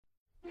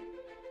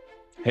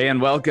Hey,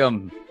 and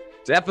welcome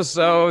to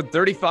episode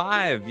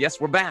 35. Yes,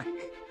 we're back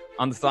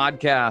on the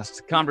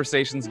Thodcast,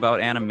 conversations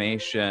about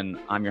animation.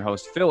 I'm your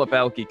host, Philip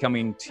Elke,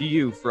 coming to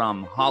you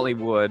from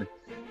Hollywood.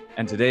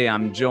 And today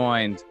I'm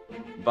joined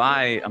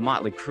by a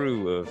motley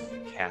crew of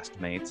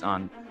castmates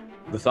on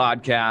the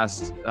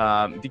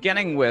Thodcast,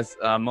 beginning with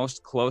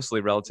most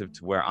closely relative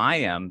to where I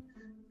am,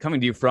 coming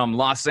to you from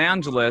Los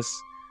Angeles.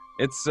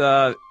 It's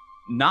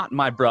not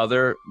my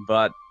brother,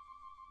 but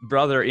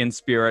brother in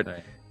spirit.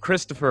 Right.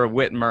 Christopher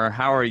Whitmer,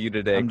 how are you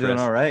today, I'm Chris? doing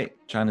all right.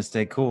 Trying to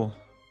stay cool.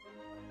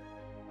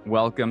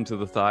 Welcome to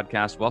the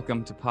Thodcast.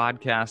 Welcome to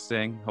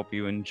podcasting. Hope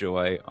you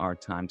enjoy our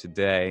time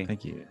today.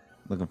 Thank you.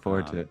 Looking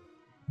forward to it.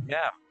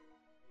 Yeah,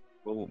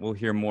 we'll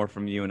hear more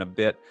from you in a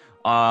bit.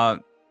 I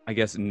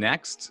guess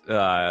next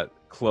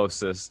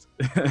closest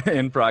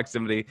in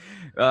proximity,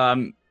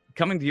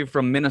 coming to you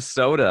from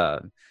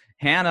Minnesota,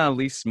 Hannah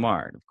Lee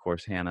Smart. Of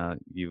course, Hannah,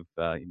 you've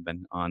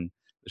been on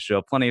the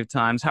show plenty of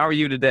times. How are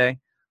you today?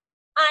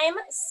 I'm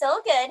so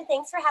good.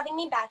 Thanks for having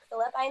me back,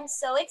 Philip. I'm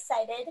so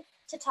excited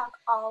to talk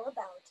all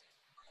about.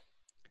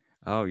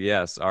 Oh,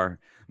 yes. Our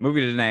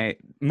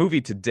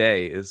movie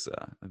today is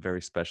a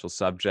very special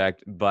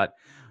subject, but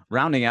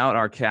rounding out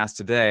our cast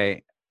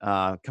today,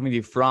 coming to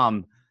you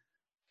from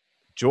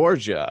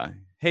Georgia.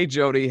 Hey,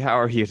 Jody, how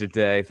are you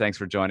today? Thanks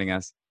for joining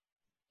us.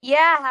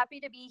 Yeah, happy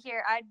to be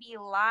here. I'd be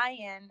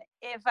lying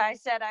if I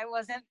said I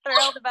wasn't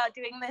thrilled about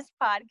doing this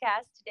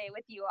podcast today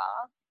with you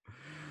all.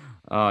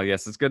 Oh,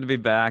 yes, it's good to be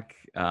back.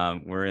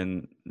 We're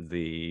in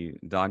the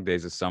dog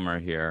days of summer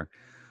here,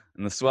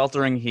 in the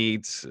sweltering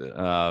heat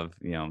of,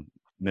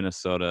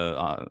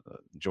 Minnesota,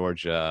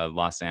 Georgia,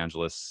 Los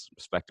Angeles,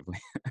 respectively.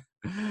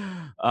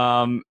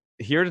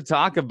 Here to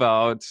talk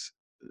about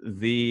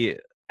the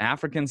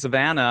African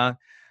savannah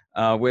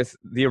with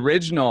the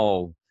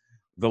original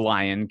The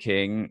Lion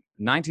King,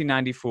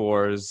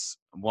 1994's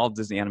Walt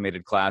Disney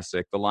animated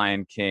classic, The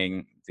Lion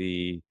King,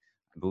 I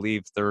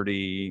believe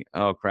 30,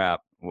 oh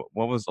crap,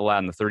 what was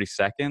Aladdin, the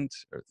 32nd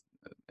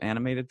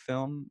animated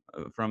film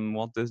from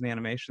Walt Disney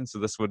Animation? So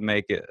this would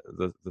make it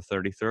the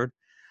 33rd.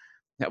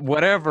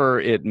 Whatever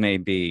it may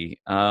be,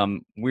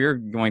 we're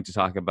going to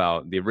talk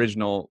about the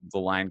original The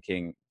Lion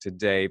King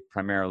today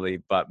primarily,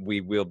 but we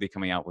will be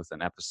coming out with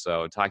an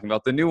episode talking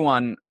about the new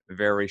one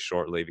very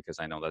shortly because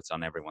I know that's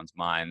on everyone's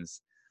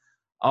minds.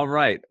 All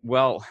right,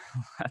 well,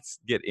 let's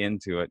get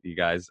into it, you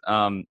guys.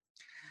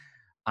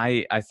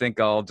 I think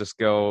I'll just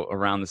go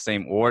around the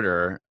same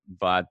order,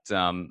 but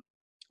I'm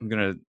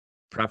going to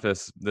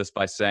preface this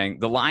by saying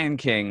The Lion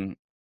King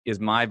is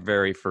my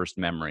very first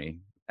memory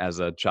as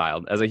a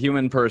child. As a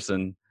human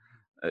person,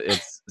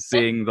 it's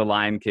seeing The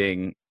Lion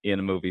King in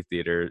a movie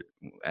theater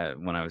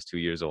when I was 2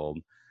 years old,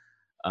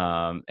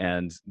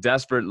 and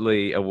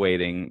desperately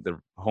awaiting the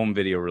home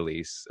video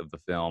release of the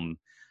film.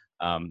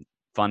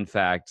 Fun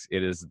fact,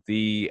 it is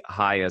the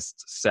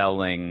highest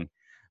selling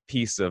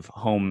piece of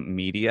home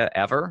media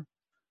ever.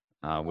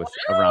 With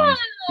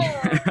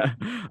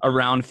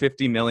around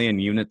 50 million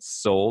units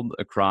sold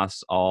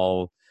across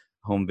all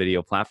home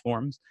video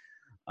platforms.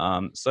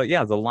 So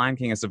yeah, The Lion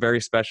King is a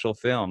very special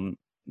film.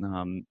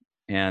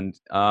 And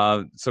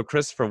so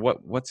Christopher,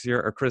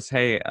 Chris,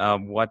 hey,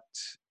 what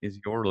is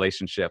your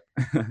relationship?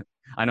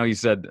 I know you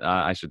said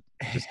I should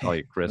just call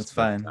you Chris. That's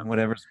fine.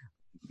 Whatever's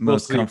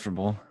most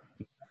comfortable.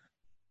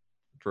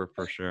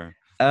 For sure.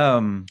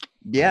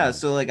 Yeah,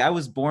 so like I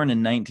was born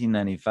in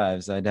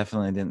 1995, so I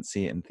definitely didn't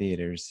see it in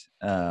theaters.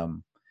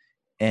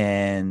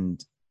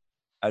 And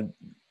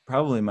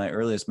probably my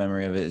earliest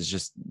memory of it is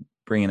just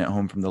bringing it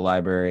home from the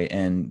library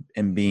and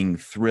being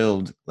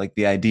thrilled, like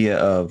the idea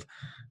of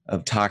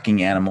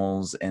talking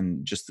animals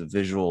and just the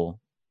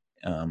visual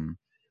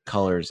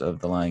colors of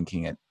The Lion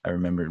King. I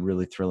remember it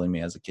really thrilling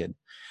me as a kid,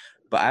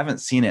 but I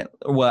haven't seen it.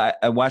 Well,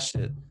 I watched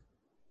it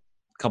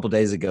a couple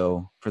days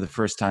ago for the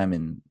first time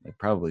in like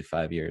probably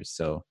 5 years.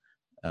 So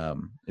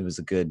it was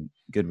a good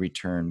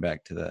return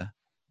back to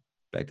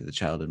the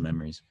childhood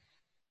memories.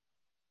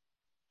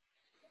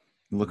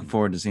 Looking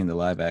forward to seeing the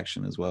live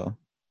action as well.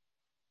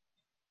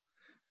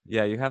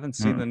 Yeah, you haven't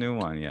seen the new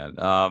one yet.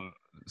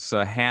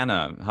 So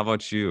Hannah, how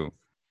about you?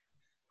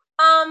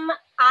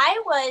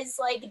 I was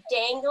like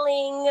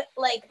dangling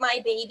like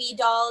my baby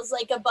dolls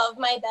like above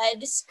my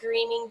bed,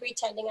 screaming,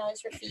 pretending I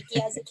was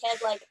Rafiki as a kid.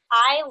 Like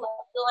I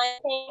love The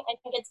Lion King. I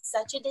think it's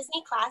such a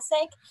Disney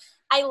classic.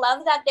 I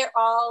love that they're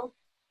all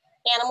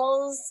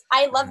animals.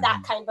 I love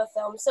that kind of a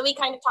film. So we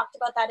kind of talked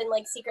about that in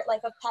like Secret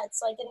Life of Pets.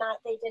 Like in that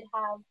they did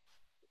have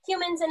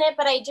humans in it,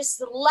 but I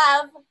just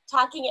love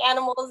talking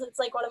animals. It's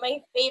like one of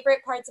my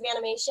favorite parts of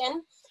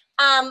animation.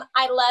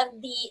 I love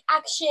the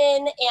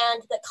action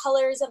and the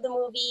colors of the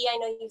movie. I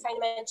know you kind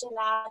of mentioned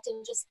that,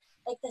 and just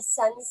like the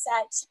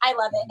sunset. I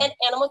love it. And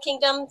Animal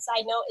Kingdom,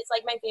 side note, is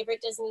like my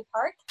favorite Disney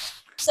park.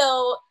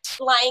 So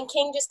Lion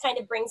King just kind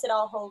of brings it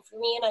all home for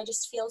me, and I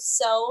just feel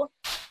so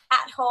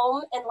at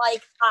home and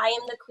like I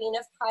am the queen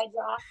of Pride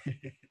Rock. And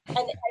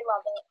I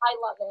love it. I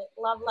love it.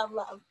 Love, love,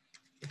 love.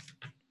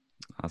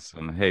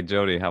 Awesome. Hey,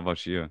 Jody, how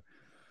about you?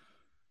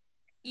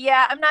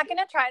 Yeah, I'm not going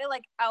to try to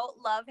like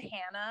outlove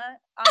Hannah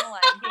on The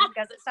Lion King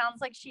because it sounds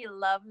like she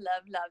loves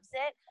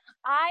it.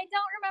 I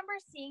don't remember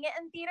seeing it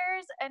in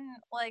theaters, and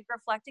like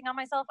reflecting on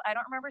myself, I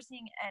don't remember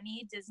seeing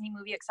any Disney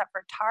movie except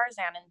for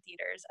Tarzan in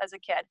theaters as a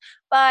kid.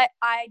 But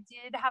I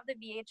did have the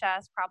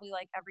VHS, probably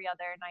like every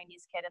other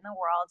 90s kid in the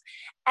world.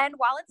 And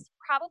while it's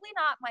probably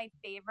not my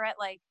favorite,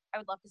 like I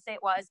would love to say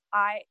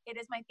it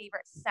is my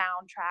favorite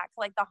soundtrack,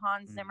 like the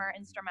Hans Zimmer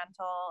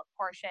instrumental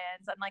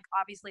portions, and like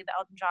obviously the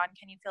Elton John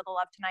Can You Feel the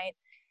Love Tonight.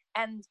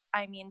 And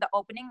I mean, the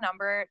opening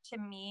number, to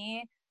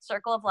me,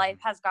 Circle of Life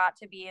has got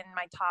to be in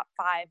my top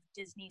 5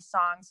 Disney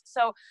songs.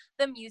 So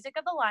the music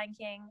of The Lion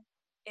King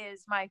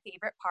is my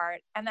favorite part.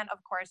 And then, of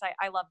course,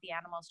 I love the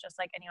animals just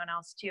like anyone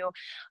else too.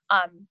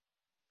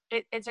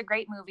 It's a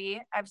great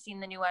movie. I've seen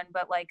the new one,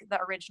 but like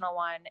the original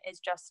one is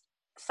just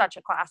such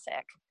a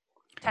classic.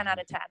 10 out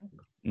of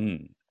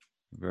 10.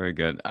 Very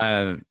good.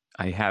 I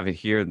have it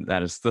here.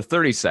 That is the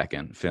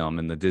 32nd film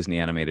in the Disney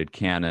animated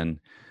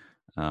canon.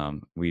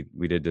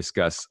 We did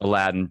discuss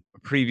Aladdin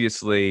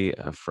previously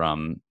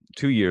from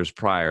 2 years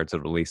prior to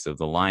the release of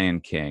The Lion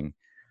King,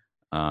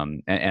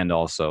 and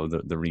also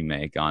the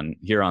remake on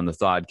the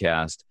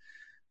Thodcast.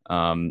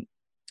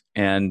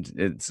 And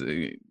it's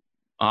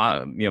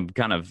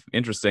kind of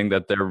interesting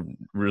that they're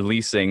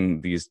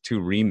releasing these 2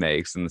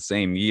 remakes in the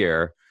same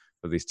year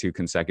for these 2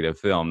 consecutive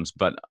films.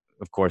 But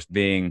of course,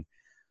 being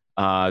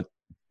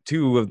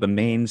 2 of the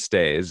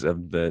mainstays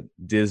of the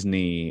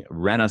Disney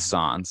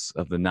Renaissance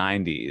of the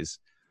 90s,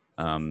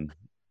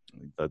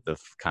 the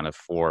kind of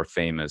 4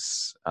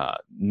 famous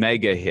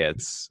mega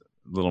hits,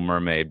 Little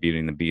Mermaid, Beauty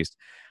and the Beast,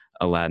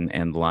 Aladdin,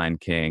 and The Lion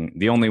King.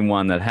 The only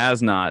one that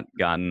has not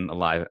gotten a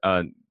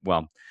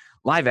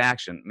live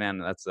action, man,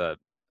 that's a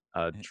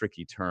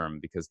tricky term,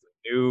 because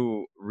the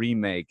new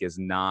remake is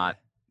not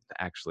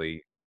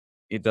actually,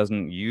 it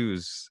doesn't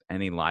use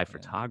any live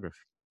photography.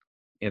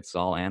 It's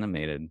all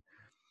animated.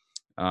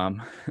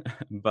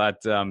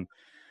 But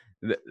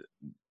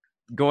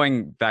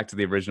going back to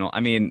the original, I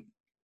mean,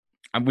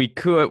 we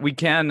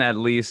can at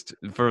least,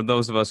 for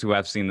those of us who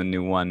have seen the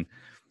new one,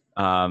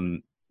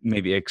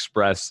 maybe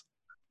express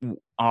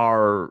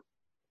our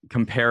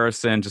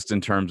comparison just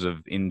in terms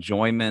of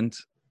enjoyment.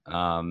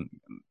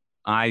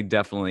 I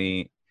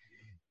definitely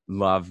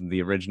love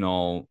the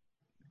original.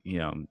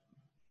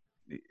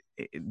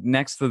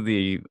 Next to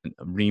the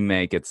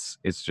remake, it's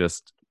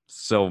just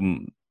so,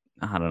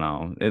 I don't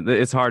know.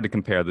 It's hard to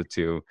compare the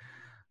two,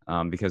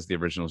 because the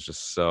original is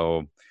just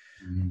so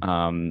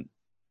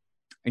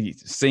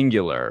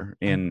singular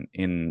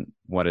in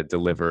what it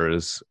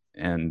delivers,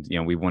 and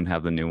we wouldn't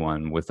have the new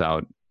one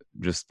without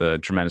just the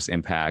tremendous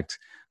impact.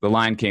 The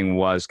Lion King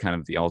was kind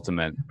of the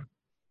ultimate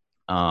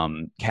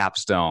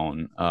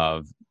capstone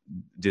of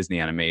Disney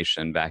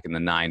animation back in the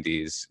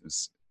 90s. It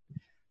was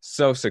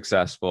so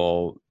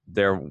successful.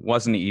 There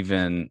wasn't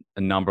even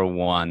a number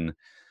 1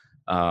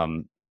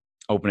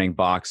 opening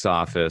box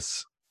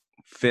office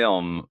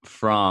film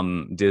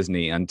from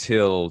Disney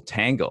until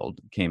Tangled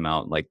came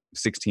out like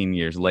 16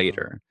 years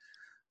later.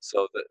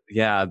 So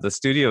the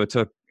studio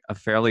took a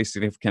fairly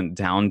significant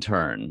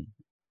downturn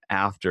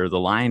after The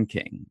Lion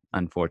King,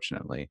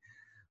 unfortunately.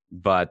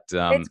 But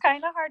it's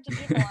kind of hard to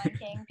beat The Lion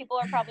King. People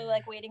are probably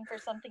like waiting for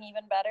something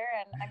even better.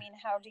 And I mean,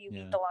 how do you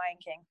beat The Lion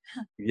King?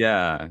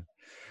 Yeah.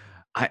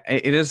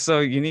 It is so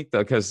unique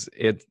though, because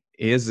it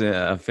is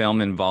a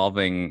film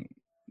involving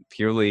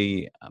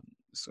purely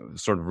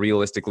sort of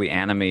realistically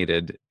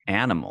animated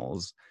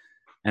animals,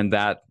 and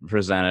that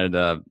presented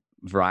a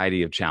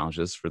variety of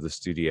challenges for the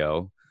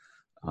studio.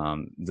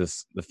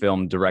 The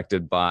film,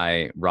 directed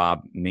by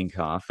Rob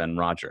Minkoff and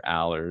Roger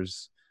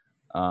Allers,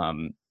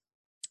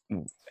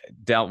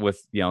 dealt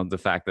with the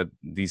fact that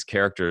these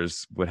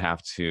characters would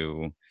have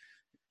to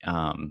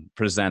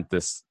present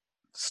this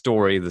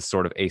story, this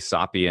sort of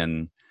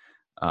Aesopian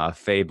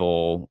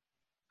fable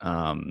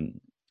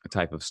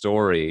type of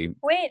story.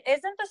 Wait,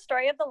 isn't the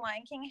story of The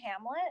Lion King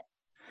Hamlet?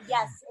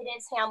 Yes, it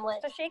is Hamlet.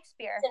 It's a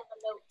Shakespeare. It's in the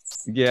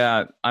notes.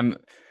 Yeah,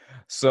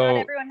 not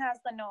everyone has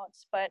the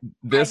notes, but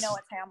I know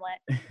it's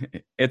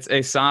Hamlet. It's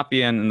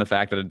Aesopian in the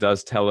fact that it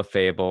does tell a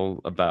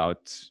fable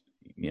about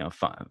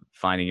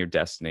finding your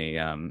destiny,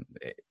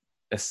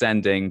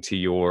 ascending to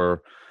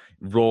your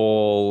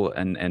role,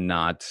 and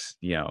not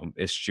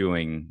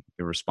eschewing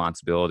your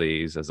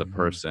responsibilities as a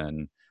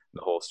person. The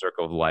whole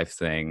circle of life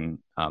thing.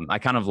 I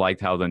kind of liked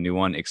how the new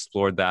one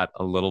explored that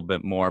a little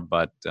bit more,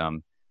 but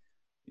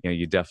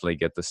you definitely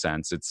get the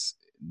sense it's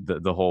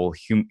the whole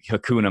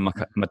Hakuna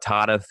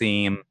Matata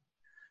theme.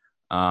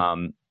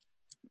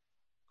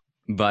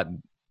 But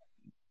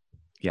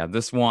yeah,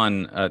 this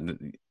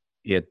one,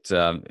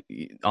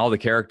 all the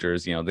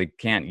characters, they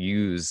can't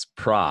use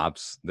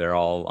props. They're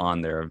all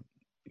on their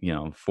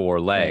 4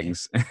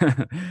 legs.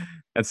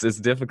 It's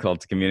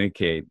difficult to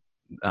communicate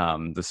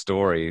the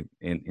story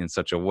in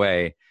such a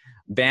way.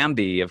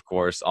 Bambi, of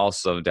course,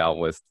 also dealt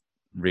with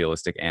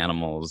realistic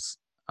animals,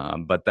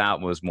 but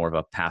that was more of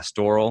a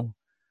pastoral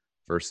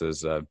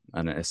versus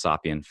an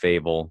Aesopian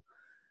fable.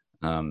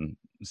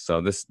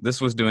 So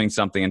this was doing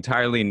something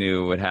entirely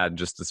new. It had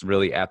just this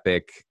really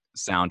epic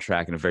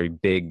soundtrack and a very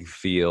big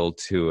feel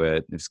to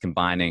it. It's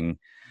combining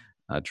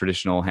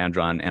traditional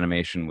hand-drawn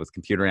animation with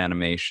computer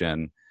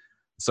animation.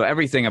 So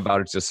everything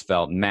about it just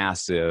felt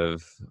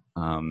massive.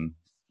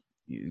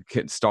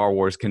 Star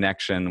Wars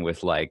connection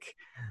with like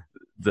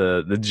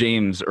the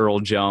James Earl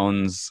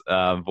Jones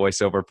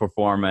voiceover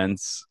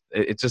performance.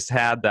 It just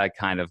had that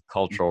kind of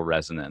cultural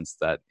resonance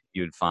that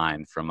you'd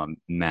find from a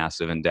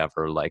massive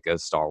endeavor like a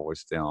Star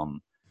Wars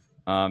film.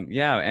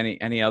 Yeah.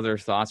 Any other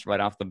thoughts right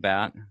off the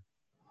bat?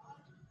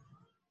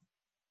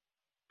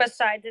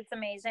 Besides, it's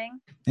amazing.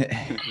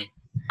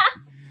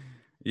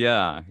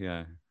 Yeah.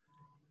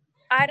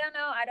 I don't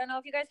know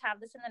if you guys have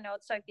this in the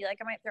notes, so I feel like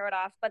I might throw it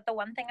off. But the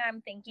one thing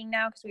I'm thinking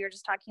now, because we were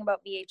just talking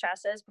about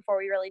VHSs before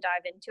we really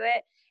dive into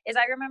it, is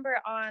I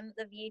remember on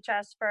the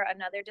VHS for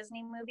another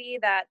Disney movie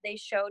that they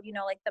showed, you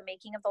know, like the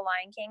making of The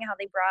Lion King, how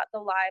they brought the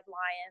live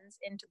lions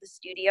into the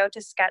studio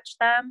to sketch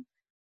them,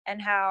 and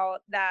how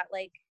that,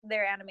 like,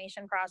 their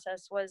animation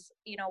process was,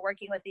 you know,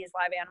 working with these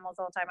live animals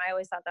all the time. I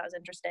always thought that was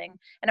interesting.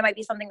 And it might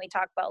be something we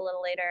talk about a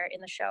little later in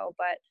the show,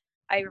 but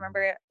I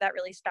remember that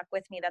really stuck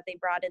with me, that they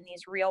brought in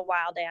these real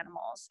wild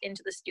animals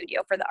into the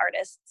studio for the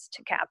artists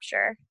to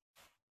capture.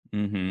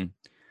 Mm-hmm.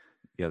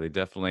 Yeah, they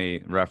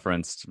definitely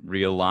referenced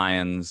real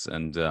lions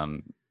and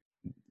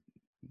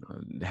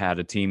had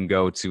a team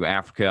go to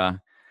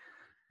Africa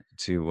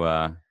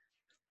to,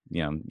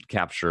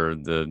 capture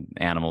the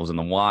animals in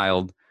the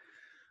wild.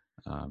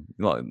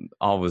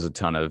 Always a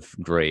ton of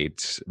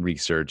great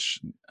research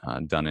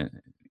done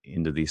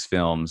into these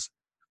films.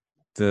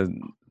 The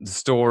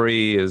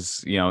story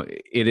is,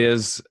 it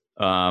is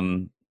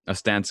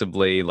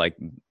ostensibly like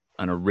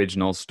an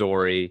original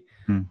story.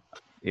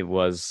 It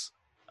was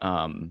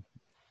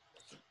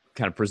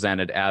kind of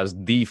presented as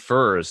the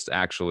first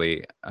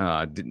actually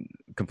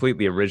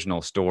completely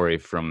original story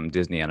from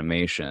Disney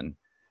Animation,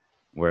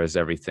 whereas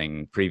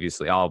everything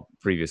previously, all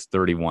previous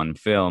 31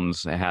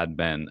 films had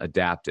been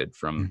adapted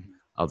from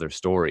other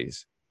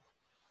stories.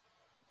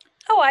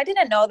 Oh, I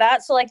didn't know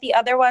that. So like the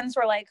other ones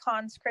were like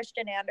Hans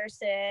Christian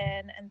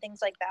Andersen and things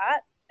like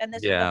that. And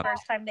this was the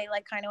first time they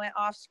like kind of went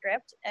off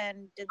script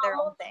and did their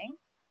own thing.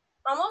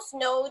 Almost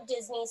no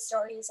Disney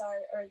stories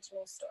are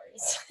original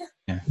stories.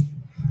 Yeah.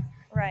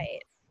 Right.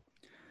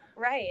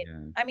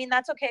 Yeah. I mean,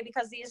 that's okay,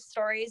 because these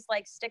stories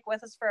like stick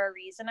with us for a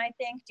reason, I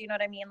think. Do you know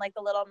what I mean? Like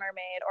The Little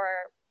Mermaid,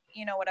 or,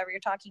 you know, whatever you're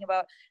talking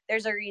about.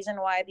 There's a reason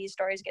why these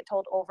stories get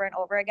told over and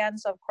over again.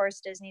 So of course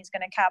Disney's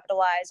going to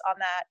capitalize on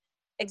that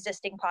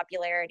existing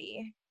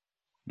popularity.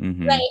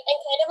 Mm-hmm. Right. And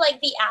kind of like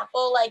the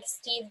Apple, like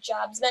Steve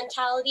Jobs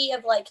mentality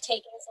of like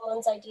taking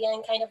someone's idea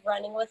and kind of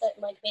running with it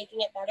and like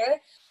making it better.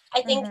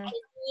 I think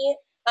Disney,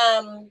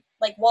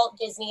 like Walt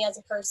Disney as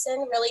a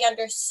person, really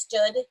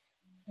understood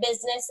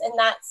business in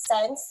that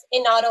sense,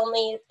 in not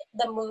only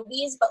the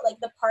movies but like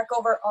the park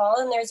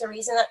overall. And there's a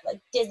reason that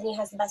like Disney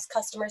has the best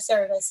customer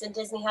service and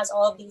Disney has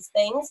all of these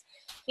things,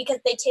 because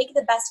they take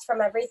the best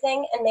from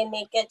everything and they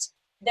make it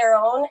their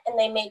own and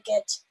they make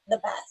it the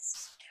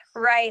best.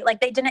 Right. Like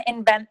they didn't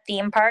invent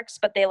theme parks,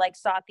 but they like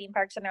saw theme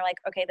parks and they're like,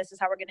 okay, this is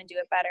how we're going to do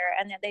it better.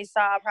 And then they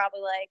saw probably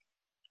like,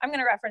 I'm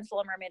going to reference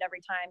Little Mermaid every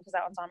time because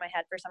that one's on my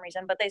head for some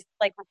reason, but they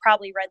like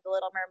probably read The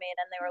Little Mermaid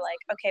and they were like,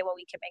 okay, well,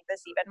 we can make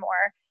this even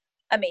more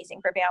amazing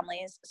for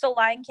families. So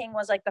Lion King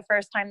was like the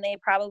first time they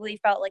probably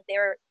felt like they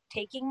were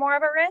taking more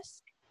of a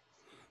risk,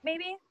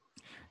 maybe.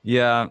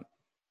 Yeah.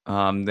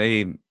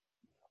 They,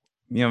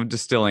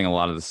 distilling a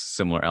lot of the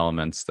similar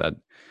elements that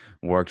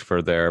worked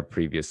for their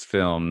previous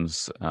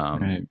films.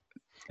 Right.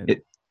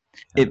 It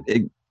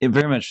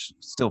very much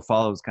still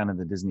follows kind of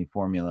the Disney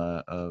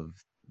formula of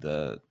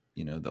the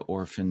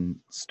orphan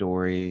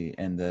story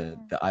and the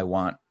I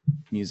Want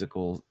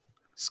musical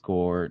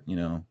score.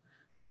 You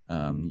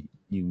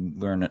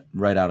learn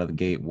right out of the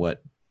gate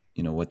what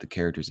the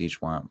characters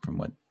each want from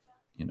what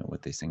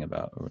they sing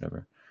about or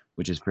whatever,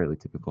 which is fairly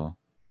typical.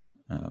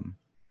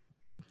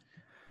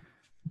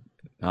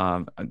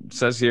 It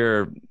says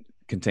here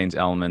contains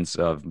elements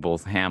of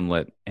both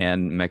Hamlet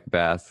and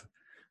Macbeth.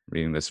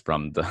 Reading this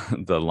from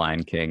the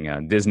Lion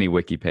King Disney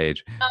wiki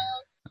page.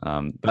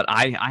 But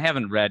I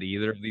haven't read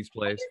either of these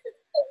plays.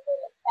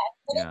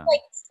 It's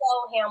like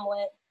so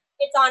Hamlet.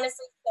 It's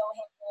honestly so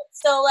Hamlet.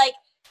 So like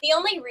the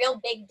only real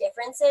big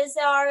differences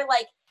are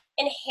like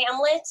in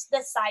Hamlet,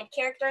 the side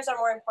characters are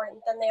more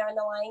important than they are in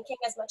The Lion King,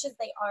 as much as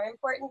they are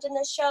important in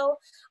this show.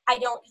 I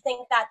don't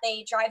think that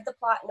they drive the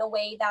plot in a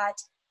way that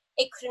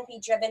it couldn't be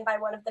driven by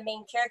one of the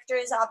main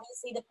characters.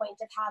 Obviously, the point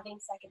of having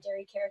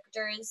secondary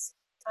characters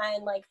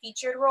and like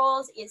featured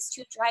roles is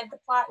to drive the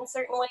plot in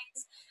certain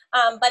ways.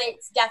 But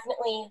it's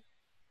definitely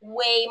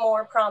way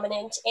more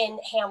prominent in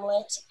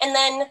Hamlet. And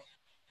then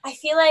I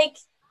feel like,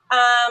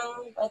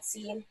 let's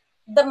see,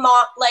 the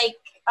mom, like,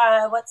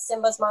 what's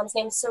Simba's mom's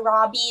name?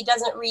 Sarabi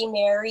doesn't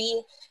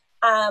remarry.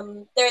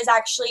 There's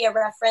actually a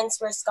reference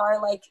where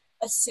Scar like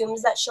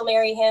assumes that she'll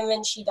marry him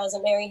and she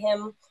doesn't marry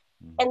him.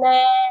 And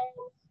then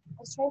I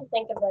was trying to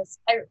think of this.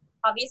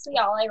 Obviously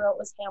all I wrote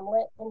was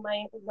Hamlet in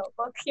my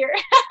notebook here.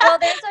 Well,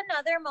 there's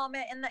another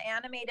moment in the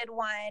animated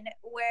one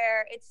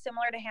where it's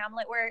similar to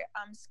Hamlet, where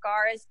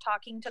Scar is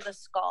talking to the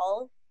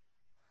skull.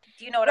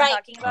 Do you know what I'm Right.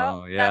 talking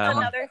about? Oh, yeah. That's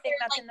another thing They're,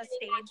 that's like, in the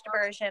doing staged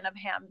version of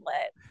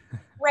Hamlet.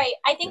 Right.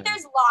 I think Yeah.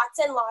 there's lots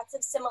and lots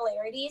of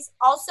similarities.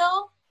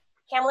 Also,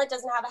 Hamlet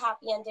doesn't have a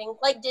happy ending.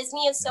 Like,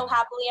 Disney is so Yeah.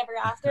 happily ever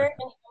after,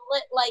 and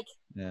Hamlet, like,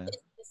 Yeah.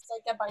 is just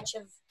like a bunch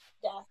of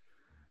death.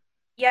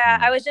 Yeah,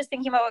 Hmm. I was just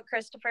thinking about what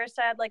Christopher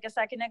said like a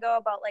second ago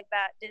about like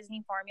that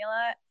Disney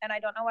formula, and I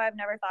don't know why I've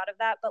never thought of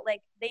that, but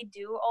like they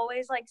do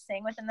always like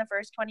sing within the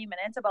first 20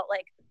 minutes about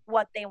like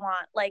what they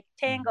want, like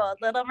Tangled,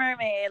 Little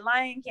Mermaid,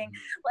 Lion King,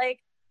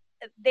 like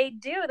they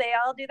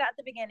all do that at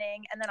the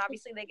beginning, and then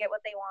obviously they get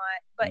what they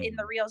want, but in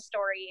the real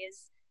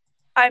stories,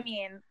 I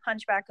mean,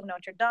 Hunchback of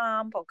Notre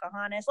Dame,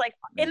 Pocahontas, like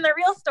in the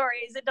real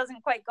stories, it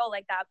doesn't quite go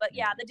like that, but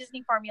yeah, the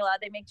Disney formula,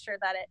 they make sure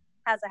that it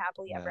has a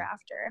happily ever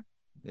after.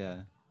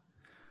 Yeah.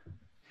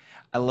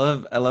 I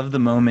love the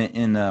moment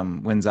in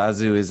when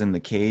Zazu is in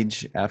the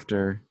cage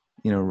after,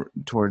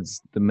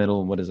 towards the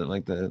middle, what is it,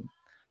 like the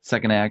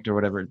second act or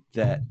whatever,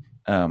 that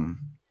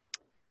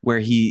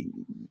where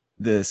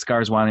the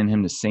Scar's wanting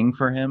him to sing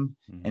for him,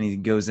 and he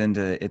goes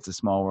into It's a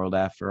Small World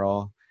After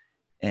All,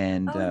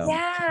 and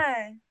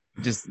Yeah.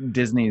 just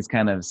Disney's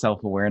kind of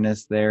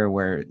self-awareness there,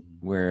 where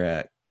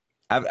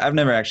I've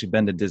never actually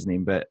been to Disney,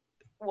 but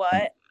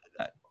What?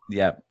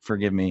 yeah,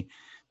 forgive me,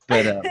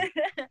 but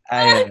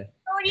I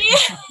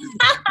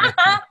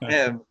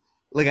yeah,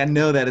 like I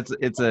know that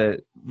it's a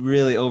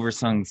really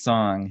oversung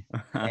song,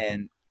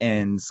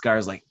 and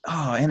Scar's like,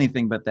 oh,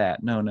 anything but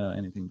that. No,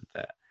 anything but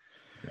that.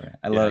 Yeah,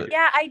 I love it.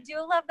 Yeah, I do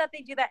love that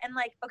they do that. And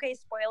like, okay,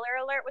 spoiler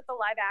alert with the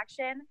live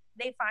action,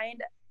 they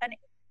find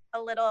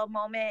a little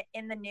moment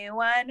in the new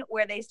one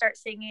where they start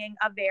singing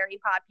a very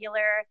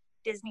popular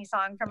Disney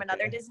song from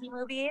another Disney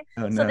movie.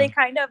 Oh, so no. they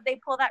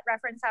pull that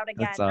reference out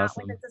again, That's not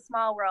awesome. with It's a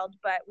Small World,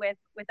 but with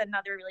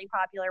another really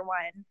popular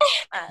one.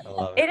 I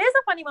love it. It is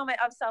a funny moment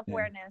of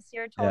self-awareness.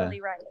 You're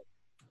totally right.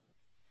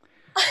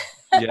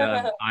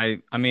 Yeah,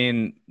 I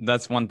mean,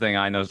 that's one thing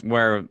I know,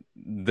 where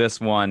this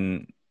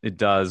one, it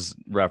does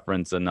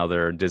reference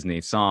another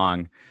Disney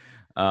song.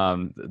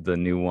 The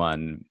new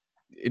one,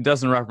 it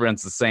doesn't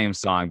reference the same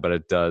song, but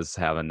it does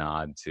have a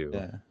nod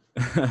to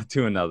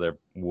to another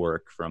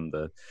work from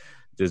the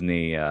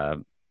Disney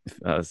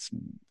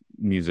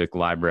music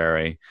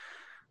library.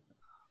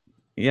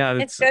 Yeah,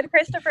 it's good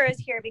Christopher is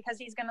here because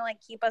he's gonna like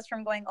keep us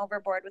from going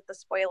overboard with the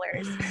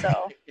spoilers.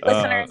 So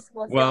listeners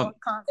will feel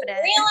confident.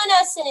 Reeling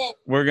us in.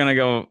 We're gonna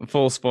go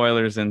full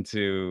spoilers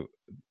into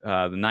the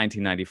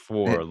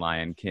 1994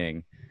 Lion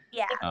King.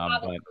 Yeah.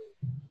 But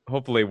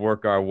hopefully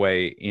work our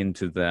way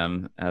into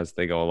them as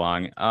they go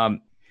along. I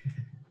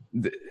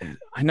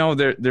know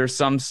there's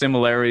some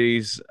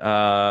similarities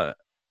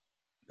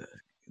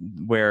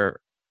where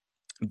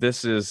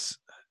this is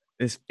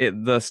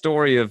the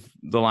story of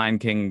the Lion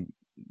King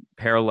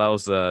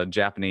parallels a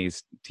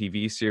Japanese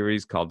TV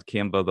series called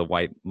Kimba the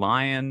White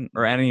Lion.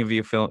 Are any of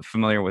you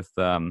familiar with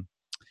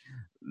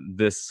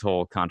this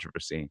whole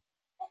controversy?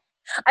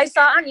 I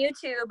saw on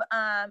YouTube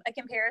a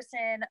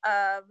comparison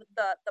of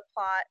the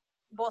plot,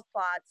 both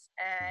plots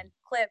and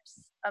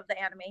clips of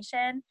the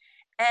animation,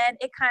 and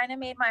it kind of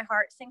made my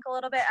heart sink a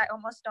little bit. I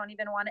almost don't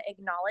even want to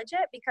acknowledge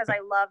it because I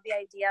love the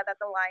idea that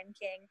the Lion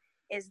King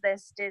is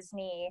this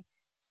Disney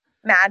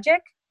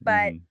magic,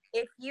 but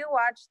if you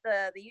watch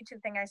the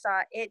YouTube thing I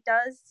saw, it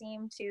does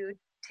seem to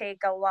take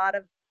a lot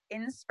of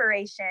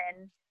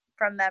inspiration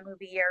from that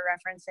movie you're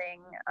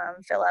referencing,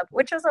 Philip,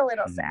 which was a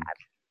little sad.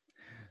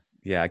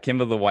 Yeah,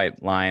 Kimba the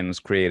White Lion was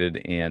created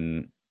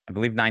in, I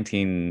believe,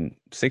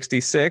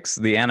 1966,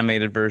 the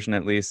animated version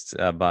at least,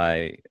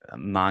 by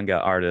manga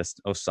artist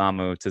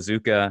Osamu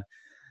Tezuka.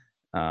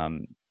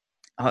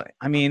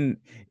 I mean,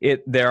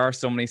 there are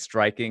so many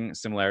striking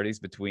similarities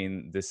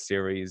between this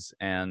series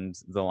and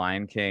The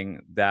Lion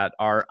King that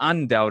are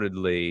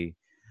undoubtedly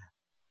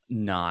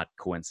not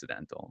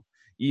coincidental.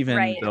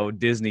 Even though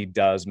Disney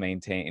does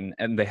maintain,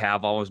 and they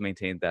have always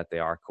maintained, that they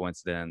are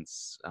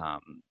coincidence.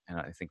 And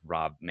I think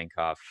Rob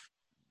Minkoff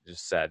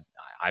just said,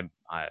 I'm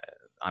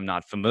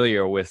not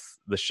familiar with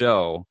the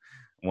show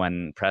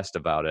when pressed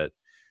about it.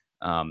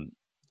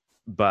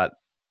 But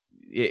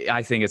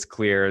I think it's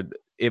clear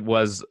it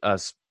was a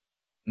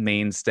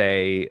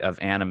mainstay of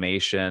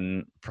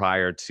animation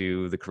prior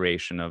to the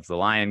creation of The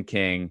Lion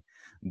King,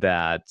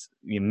 that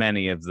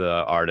many of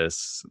the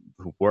artists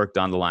who worked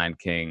on The Lion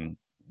King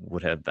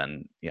would have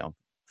been,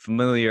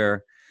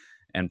 familiar,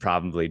 and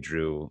probably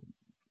drew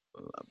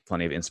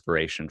plenty of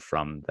inspiration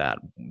from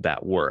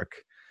that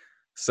work.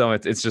 So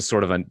it's just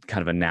sort of a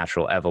kind of a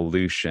natural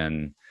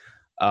evolution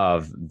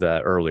of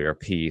the earlier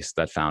piece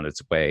that found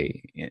its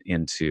way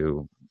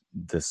into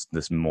this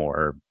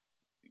more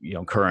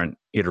current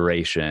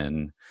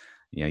iteration,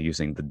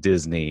 using the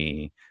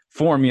Disney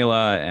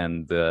formula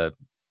and the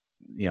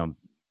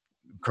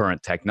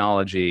current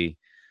technology.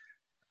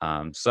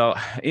 So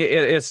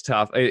it's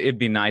tough. It'd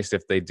be nice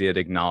if they did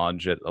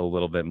acknowledge it a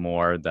little bit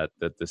more, that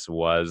this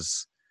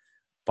was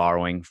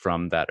borrowing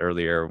from that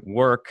earlier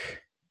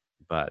work,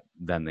 but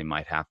then they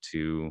might have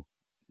to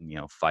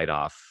fight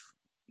off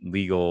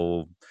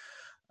legal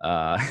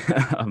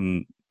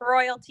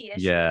royalty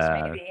issues,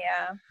 maybe.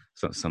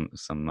 So some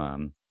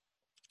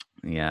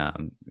yeah,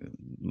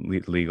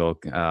 legal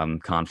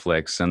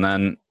conflicts. And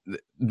then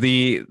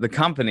the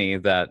company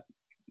that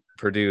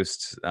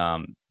produced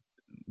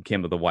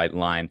Kimba the White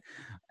Lion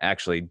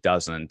actually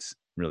doesn't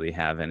really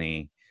have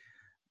any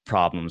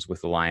problems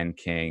with the Lion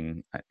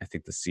King. I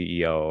think the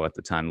CEO at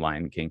the time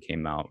Lion King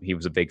came out, he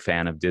was a big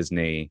fan of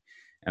Disney.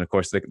 And of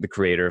course, the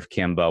creator of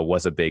Kimba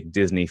was a big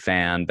Disney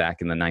fan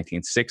back in the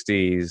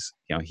 1960s.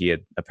 You know, he had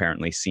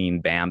apparently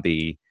seen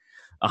Bambi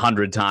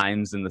 100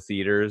 times in the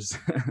theaters.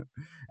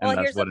 And Well,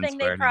 that's here's the what thing,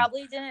 they inspired him.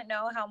 probably didn't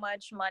know how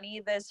much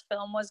money this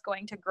film was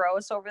going to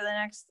gross over the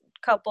next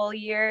couple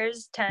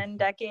years, 10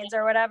 decades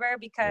or whatever,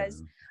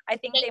 because I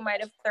think they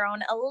might have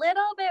thrown a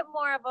little bit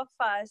more of a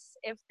fuss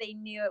if they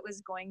knew it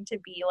was going to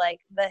be like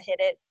the hit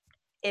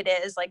it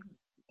is. Like,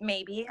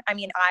 maybe. I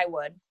mean, I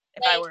would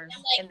if I were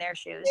in their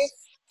shoes. There's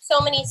so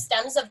many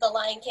stems of The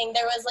Lion King.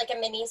 There was like a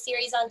mini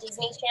series on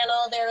Disney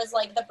Channel. There was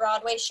like the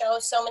Broadway show.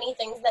 So many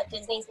things that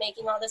Disney's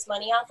making all this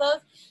money off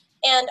of.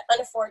 And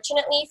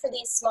unfortunately for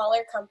these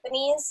smaller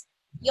companies,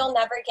 you'll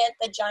never get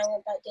the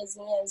giant that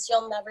Disney is.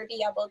 You'll never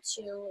be able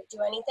to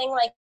do anything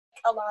like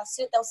a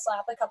lawsuit. They'll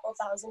slap a couple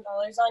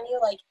 $1,000s on you.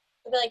 Like,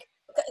 they'll be like,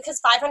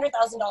 because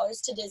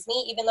 $500,000 to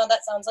Disney, even though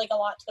that sounds like a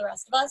lot to the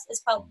rest of us,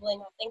 is probably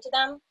nothing to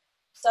them.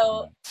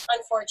 So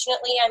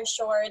unfortunately, I'm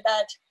sure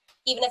that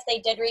even if they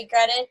did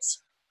regret it,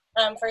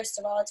 first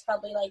of all, it's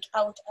probably like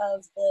out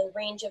of the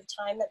range of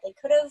time that they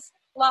could have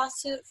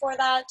lawsuit for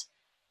that.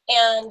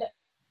 And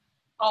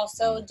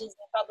also, Disney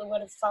probably would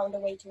have found a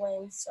way to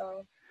win.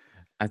 So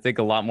I think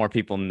a lot more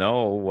people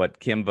know what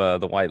Kimba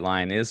the White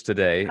Lion is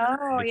today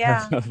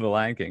because of the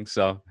Lion King.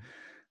 So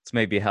it's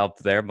maybe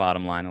helped their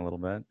bottom line a little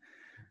bit.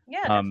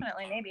 Yeah,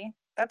 definitely. Maybe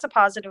that's a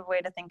positive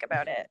way to think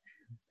about it.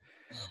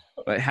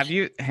 But have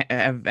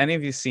any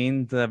of you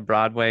seen the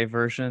Broadway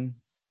version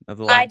of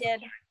the Lion? I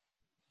did.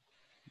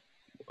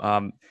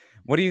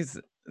 What do you?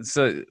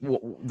 So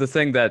the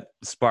thing that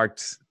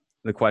sparked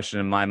the question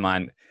in my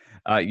mind,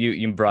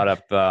 you brought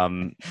up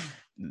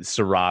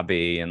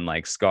Sarabi and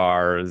like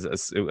Scar,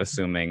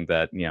 assuming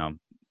that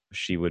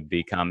she would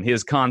become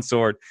his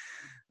consort.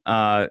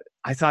 I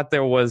thought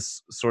there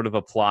was sort of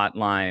a plot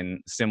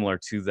line similar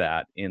to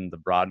that in the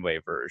Broadway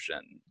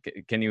version.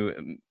 Can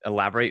you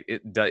elaborate?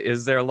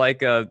 Is there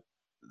like a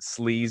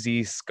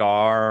sleazy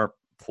Scar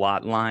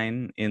plot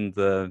line in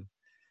the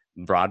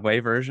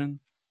Broadway version?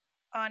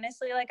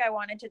 Honestly, like, I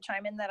wanted to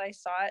chime in that I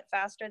saw it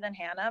faster than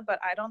Hannah, but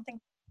I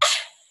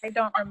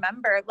don't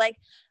remember. Like,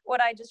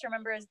 what I just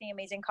remember is the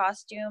amazing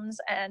costumes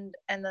and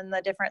then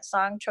the different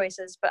song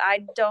choices, but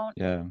I don't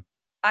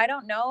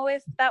know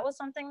if that was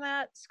something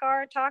that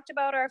Scar talked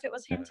about or if it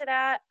was hinted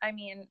at. I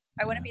mean,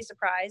 I wouldn't be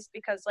surprised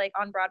because like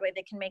on Broadway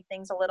they can make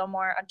things a little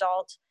more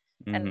adult,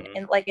 and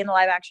in the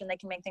live action they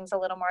can make things a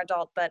little more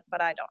adult, but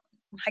I don't.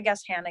 I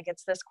guess Hannah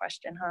gets this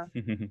question, huh?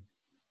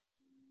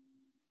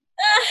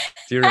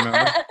 Do you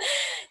remember?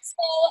 So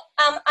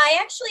I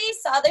actually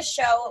saw the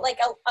show like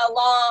a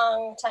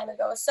long time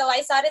ago. So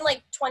I saw it in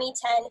like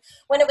 2010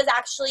 when it was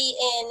actually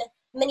in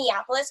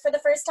Minneapolis for the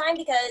first time,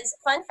 because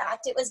fun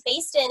fact, it was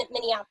based in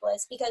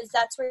Minneapolis because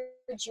that's where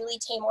Julie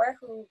Taymor,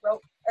 who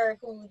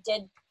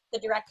did the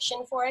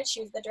direction for it,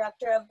 she was the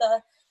director of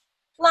the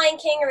Lion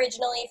King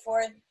originally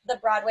for the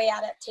Broadway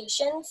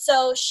adaptation.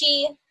 So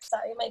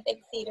sorry, my big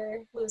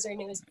theater loser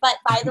news, but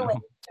by the way, if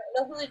you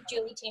don't know who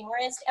Julie Taymor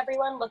is,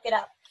 everyone look it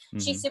up.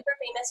 She's super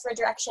famous for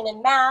direction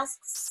in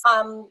Masks,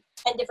 and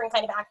different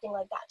kind of acting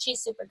like that. She's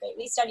super great.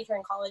 We studied her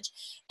in college.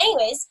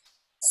 Anyways,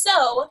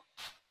 so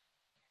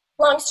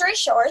long story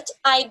short,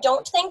 I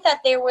don't think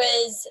that there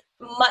was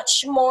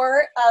much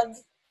more of,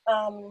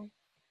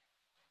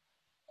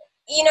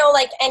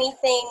 like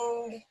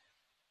anything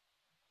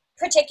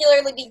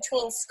particularly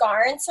between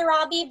Scar and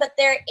Sarabi, but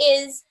there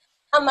is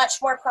a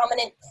much more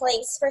prominent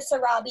place for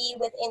Sarabi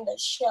within the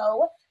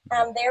show.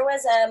 There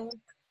was a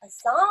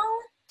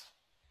song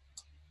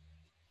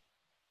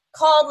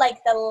called like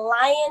the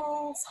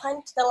Lioness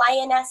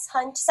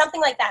Hunt,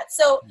 something like that.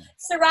 So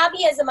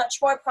Sarabi is a much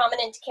more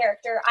prominent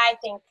character, I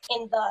think,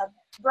 in the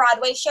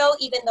Broadway show,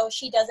 even though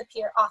she does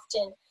appear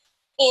often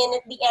in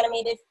the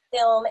animated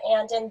film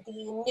and in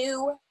the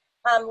new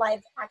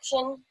live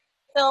action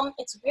film.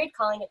 It's weird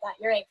calling it that.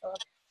 You're right,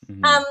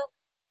 Philip.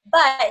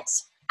 But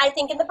I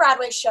think in the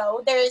Broadway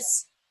show,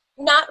 there's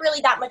not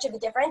really that much of a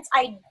difference.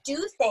 I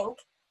do think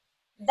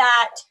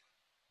that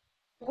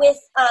with,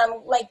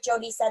 like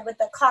Jody said, with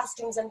the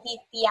costumes and the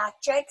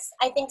theatrics,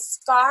 I think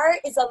Scar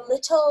is a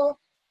little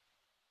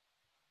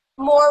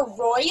more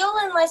royal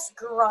and less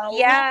grimy.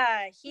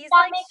 Yeah, he's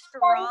like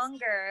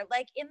stronger. Sense.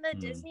 Like in the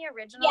Disney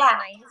original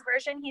 90s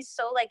version, he's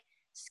so like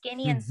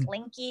skinny and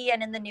slinky,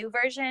 and in the new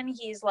version,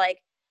 he's like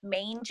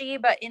mangy.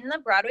 But in the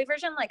Broadway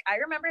version, like I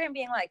remember him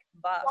being like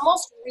buff,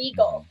 almost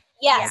regal.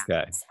 Yes,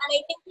 okay. And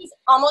I think he's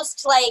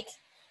almost like,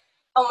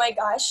 oh my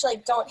gosh,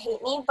 like don't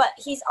hate me, but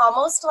he's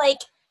almost like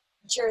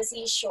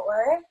Jersey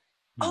Shore.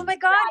 Oh my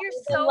God, you're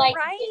so like,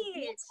 right.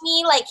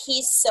 Me, like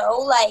he's so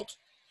like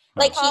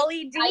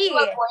Pauly D. I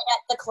avoid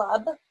at the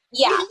club.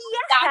 Yeah,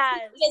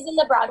 Yes. he is in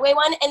the Broadway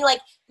one, and like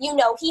he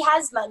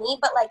has money,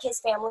 but like his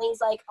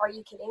family's like, "Are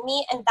you kidding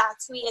me?" And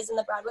that's who he is in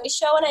the Broadway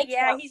show. And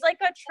he's like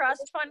a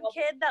trust fund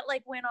kid that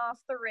like went off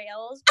the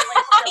rails, but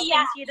like still Yeah.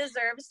 thinks he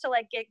deserves to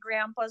like get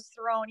grandpa's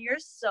throne. You're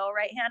so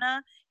right,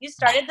 Hannah. You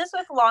started this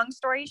with long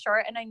story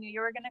short, and I knew you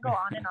were gonna go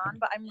on and on,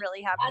 but I'm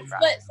really happy you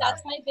brought this up.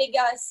 That's my big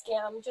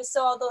scam. Just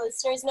so all the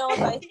listeners know,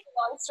 if I say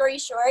long story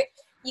short,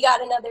 you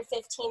got another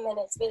 15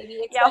 minutes,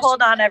 baby. Yeah,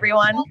 hold on,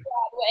 everyone.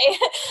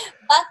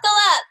 Buckle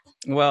up.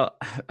 Well,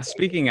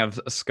 speaking of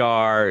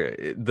Scar,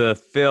 the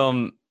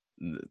film,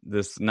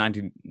 this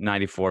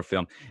 1994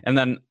 film, and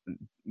then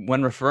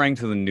when referring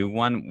to the new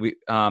one, we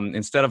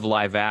instead of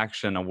live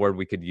action, a word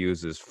we could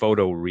use is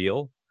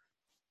photoreal.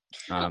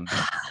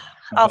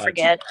 I'll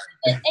forget.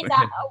 Is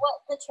that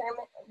what the term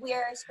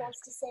we're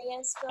supposed to say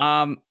is?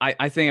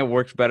 I think it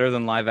works better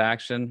than live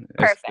action.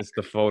 It's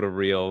the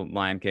photoreal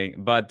Lion King.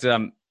 But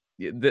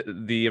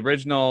the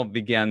original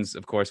begins,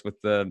 of course, with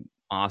the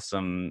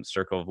awesome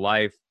Circle of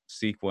Life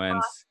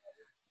sequence.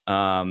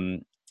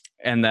 And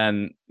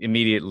then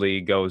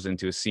immediately goes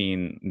into a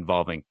scene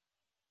involving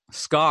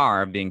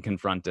Scar being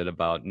confronted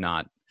about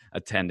not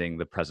attending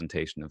the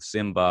presentation of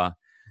Simba.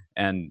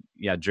 And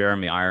yeah,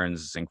 Jeremy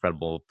Irons'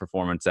 incredible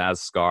performance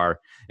as Scar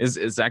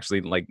is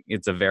actually like,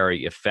 it's a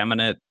very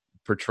effeminate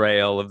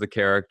portrayal of the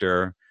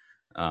character.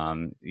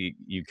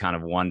 You kind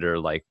of wonder,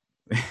 like,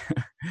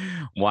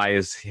 why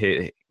does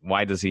he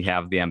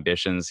have the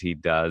ambitions he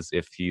does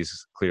if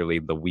he's clearly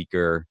the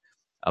weaker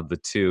of the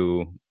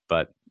two?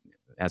 But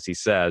as he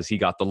says, he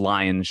got the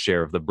lion's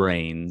share of the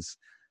brains.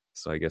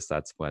 So I guess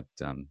that's what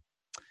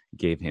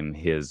gave him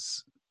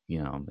his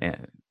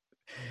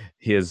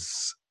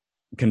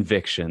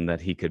conviction that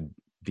he could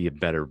be a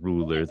better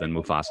ruler than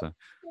Mufasa.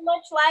 Too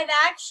much live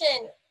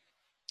action.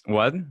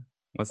 What?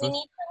 What's we this?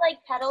 need to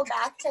pedal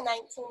back to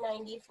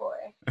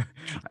 1994.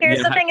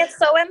 Here's the thing, it's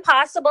so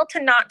impossible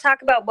to not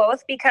talk about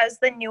both because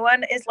the new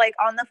one is like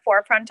on the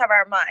forefront of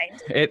our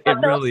mind. It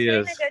really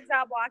is. Doing a good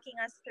job walking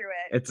us through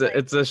it.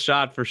 It's a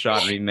shot for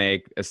shot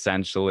remake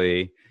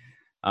essentially.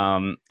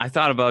 I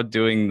thought about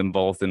doing them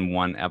both in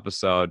one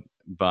episode,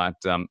 but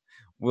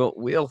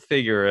we'll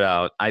figure it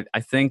out. I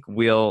think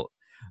we'll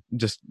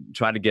just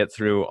try to get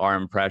through our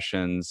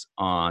impressions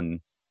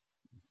on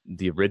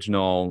the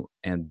original,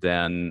 and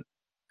then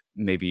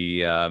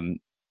maybe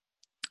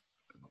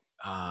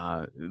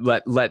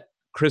let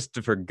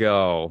Christopher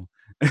go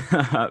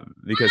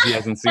because he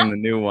hasn't seen the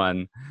new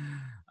one,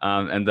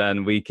 and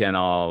then we can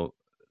all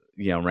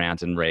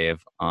rant and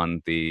rave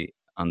on the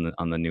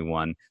new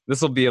one.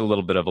 This will be a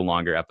little bit of a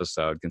longer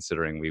episode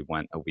considering we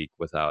went a week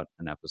without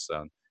an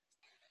episode.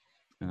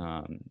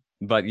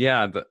 But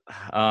yeah,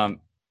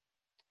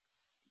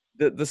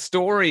 the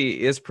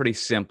story is pretty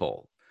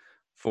simple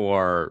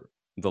for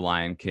The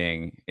Lion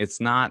King. It's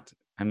not,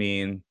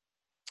 I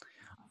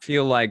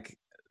feel like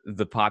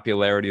the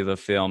popularity of the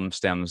film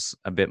stems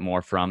a bit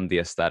more from the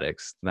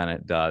aesthetics than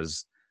it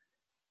does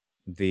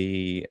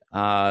the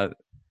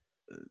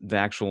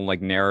actual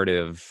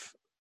narrative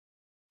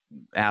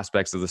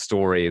aspects of the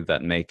story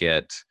that make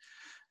it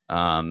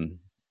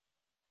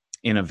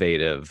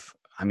innovative.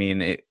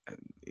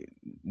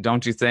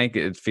 Don't you think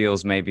it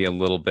feels maybe a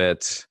little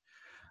bit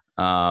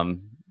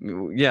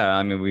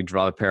we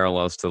draw the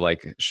parallels to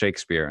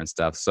Shakespeare and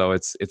stuff, so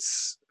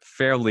it's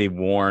fairly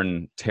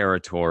worn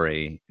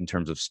territory in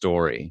terms of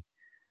story.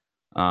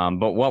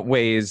 But what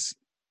ways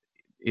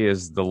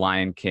is The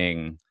Lion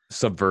King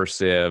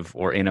subversive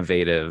or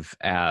innovative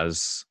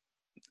as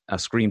a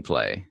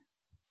screenplay?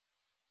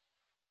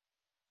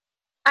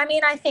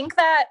 I think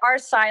that our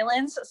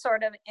silence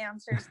sort of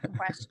answers the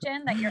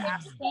question that you're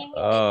asking.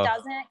 It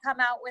doesn't come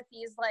out with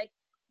these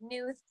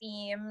new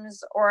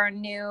themes or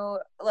new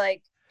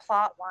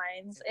plot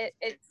lines.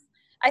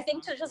 I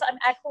think I'm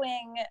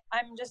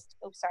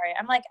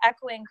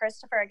echoing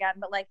Christopher again,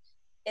 but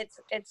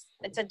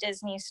it's a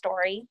Disney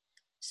story.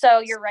 So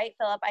you're right,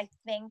 Philip. I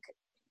think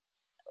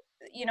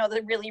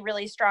the really,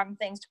 really strong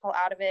things to pull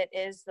out of it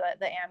is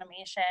the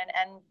animation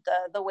and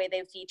the way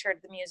they've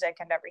featured the music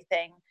and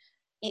everything,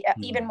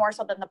 even more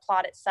so than the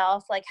plot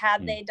itself.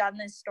 Had they done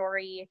this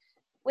story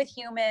with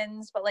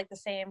humans, but the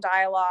same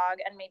dialogue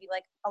and maybe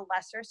a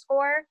lesser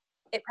score,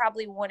 it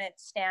probably wouldn't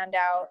stand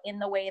out in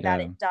the way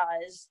that it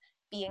does,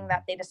 being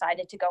that they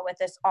decided to go with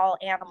this all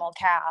animal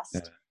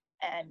cast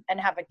and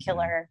have a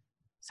killer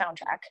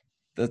soundtrack.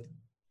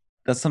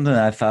 That's something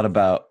that I thought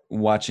about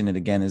watching it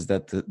again, is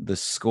that the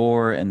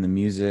score and the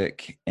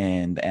music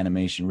and the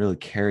animation really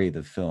carry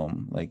the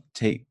film.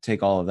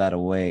 Take all of that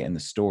away and the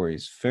story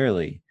is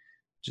fairly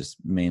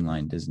just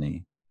mainline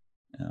Disney.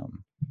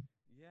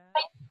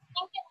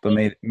 But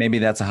maybe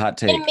that's a hot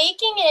take. In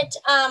making it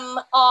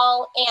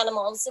all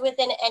animals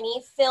within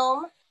any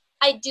film,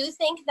 I do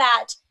think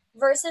that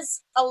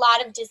versus a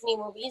lot of Disney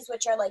movies,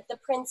 which are the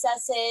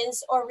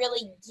princesses or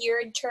really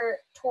geared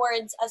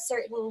towards a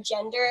certain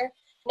gender.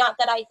 Not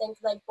that I think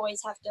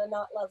boys have to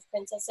not love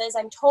princesses.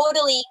 I'm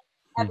totally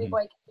every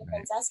boy can be a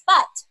princess,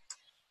 but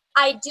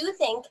I do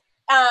think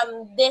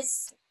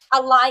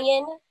a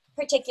lion,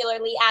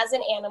 particularly as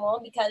an animal,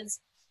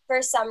 because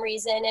for some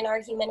reason in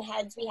our human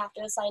heads we have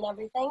to assign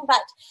everything.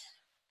 But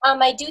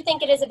I do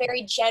think it is a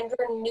very gender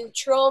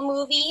neutral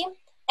movie,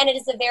 and it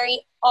is a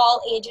very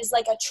all ages,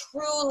 like a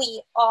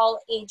truly all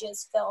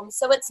ages film.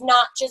 So it's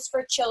not just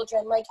for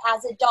children. Like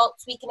as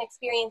adults, we can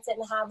experience it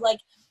and have like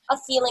a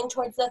feeling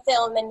towards the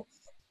film. And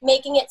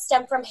making it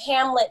stem from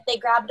Hamlet, they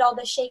grabbed all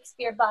the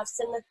Shakespeare buffs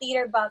and the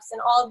theater buffs and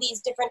all of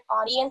these different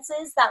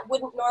audiences that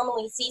wouldn't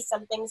normally see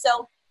something.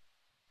 So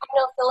I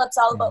know Philip's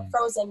all about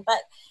Frozen,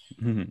 but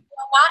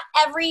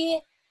not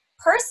every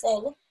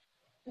person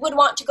would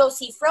want to go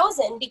see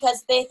Frozen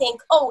because they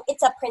think, oh,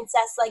 it's a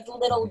princess, like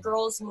little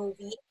girls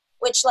movie,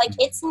 which like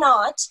it's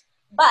not.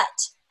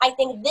 But I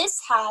think this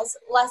has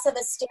less of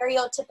a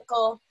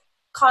stereotypical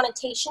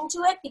connotation to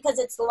it because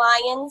it's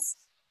lions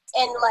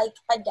and like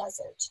a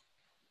desert.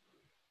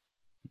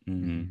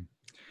 Mm-hmm.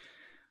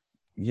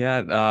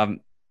 Yeah,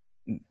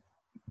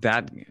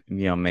 that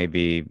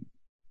maybe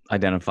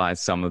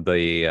identifies some of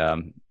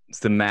the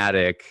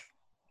thematic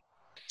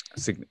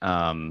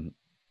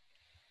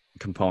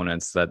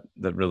components that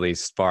really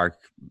spark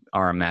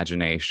our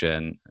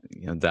imagination.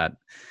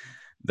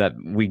 That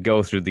we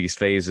go through these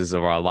phases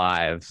of our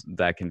lives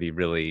that can be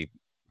really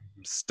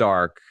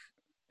stark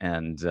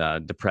and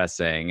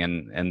depressing,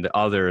 and the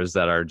others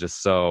that are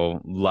just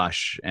so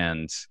lush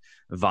and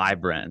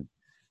vibrant.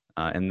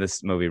 And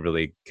this movie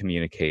really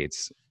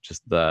communicates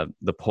just the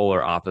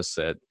polar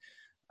opposite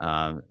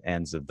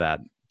ends of that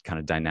kind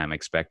of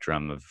dynamic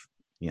spectrum of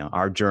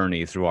our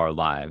journey through our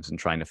lives and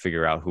trying to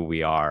figure out who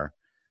we are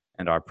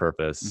and our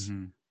purpose.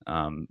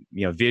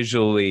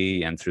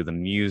 Visually and through the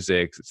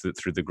music,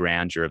 through the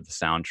grandeur of the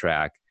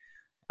soundtrack,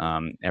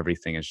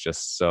 everything is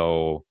just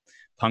so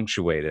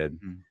punctuated,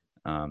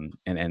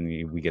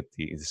 and we get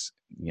these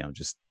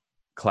just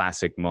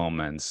classic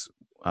moments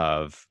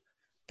of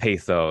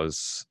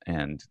pathos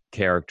and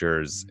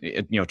characters,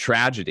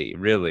 tragedy,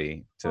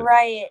 really, to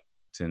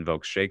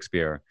invoke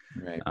Shakespeare.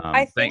 Right.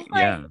 I think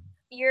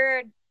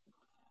you're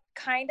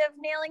kind of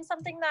nailing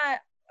something that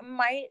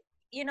might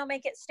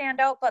make it stand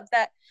out, but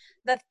that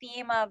the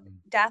theme of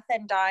death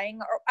and dying,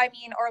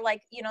 or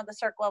like the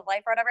circle of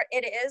life or whatever,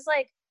 it is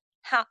like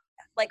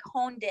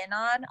honed in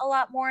on a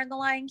lot more in The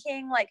Lion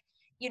King, like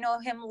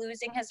him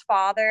losing his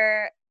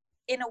father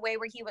in a way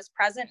where he was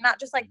present, not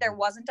just like there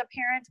wasn't a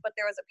parent, but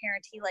there was a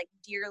parent he like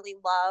dearly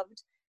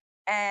loved,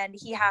 and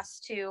he has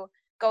to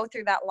go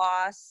through that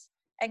loss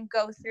and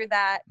go through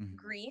that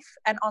grief,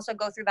 and also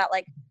go through that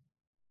like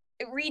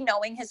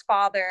re-knowing his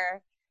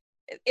father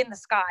in the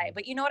sky.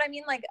 But you know what I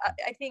mean? Like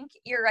I think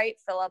you're right,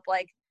 Philip,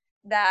 like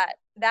that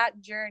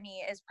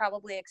journey is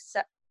probably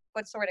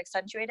what's the word,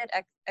 accentuated,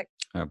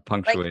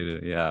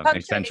 punctuated,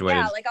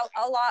 accentuated, like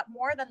a lot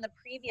more than the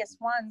previous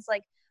ones.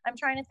 Like I'm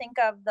trying to think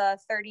of the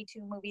 32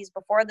 movies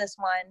before this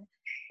one.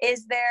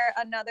 Is there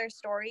another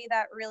story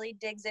that really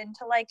digs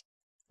into like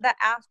the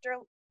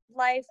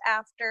afterlife,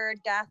 after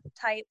death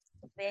type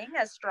thing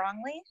as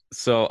strongly?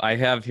 So I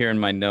have here in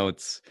my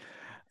notes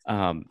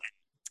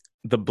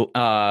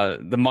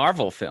the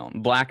Marvel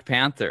film Black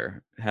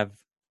Panther. Have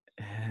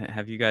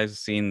you guys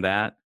seen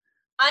that?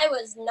 I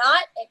was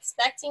not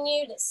expecting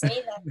you to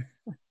say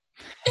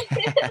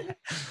that.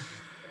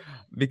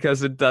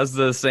 Because it does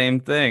the same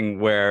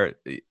thing where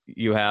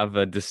you have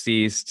a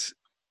deceased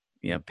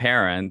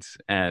parent,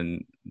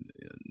 and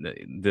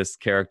this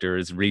character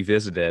is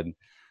revisited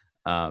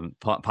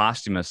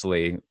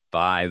posthumously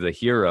by the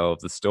hero of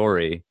the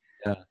story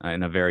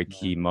in a very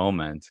key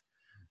moment.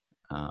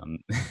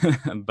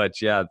 But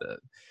so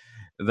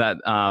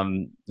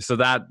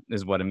that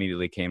is what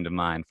immediately came to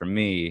mind for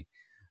me.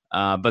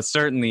 But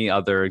certainly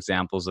other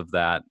examples of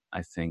that,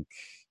 I think,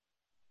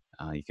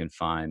 you can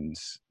find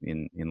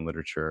in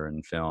literature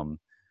and film.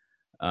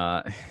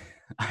 I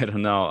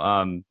don't know.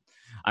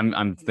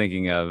 I'm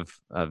thinking of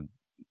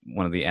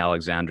one of the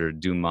Alexandre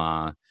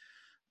Dumas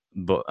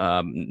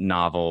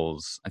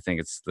novels. I think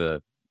it's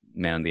The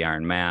Man in the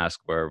Iron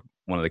Mask, where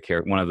one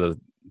of the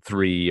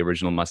three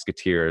original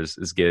Musketeers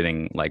is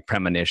getting like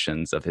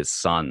premonitions of his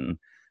son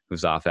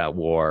who's off at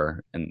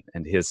war, and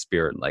his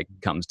spirit like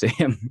comes to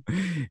him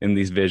in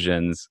these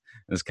visions.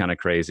 It's kind of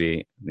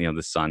crazy.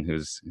 The son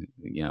who's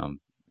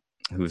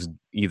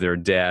either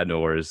dead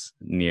or is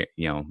near,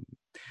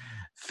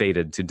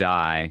 fated to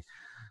die.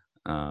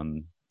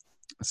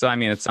 So I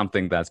mean, it's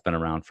something that's been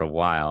around for a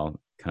while,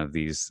 kind of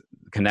these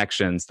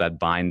connections that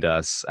bind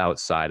us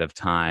outside of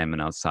time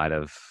and outside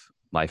of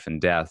life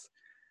and death.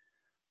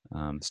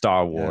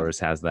 Star Wars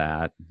has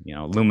that,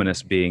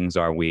 luminous beings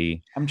are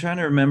we. I'm trying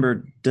to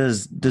remember,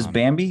 does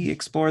Bambi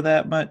explore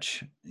that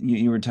much?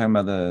 You were talking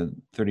about the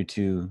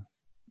 32,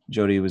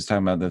 Jody was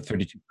talking about the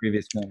 32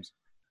 previous films.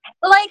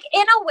 Like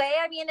in a way,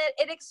 I mean,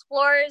 it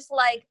explores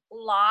like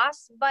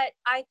loss, but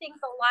I think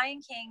The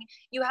Lion King,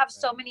 you have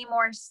so many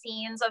more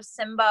scenes of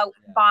Simba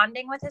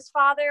bonding with his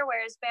father,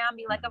 whereas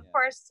Bambi, like of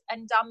course,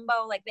 and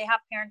Dumbo, like they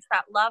have parents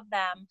that love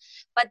them,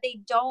 but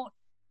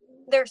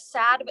they're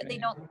sad, but they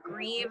don't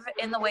grieve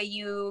in the way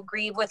you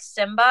grieve with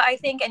Simba, I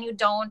think, and you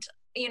don't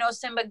you know,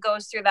 Simba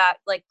goes through that,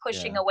 like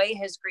pushing away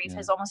his grief,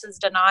 his almost his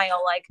denial,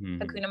 like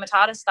Hakuna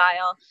Matata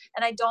style.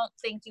 And I don't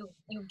think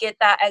you get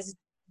that as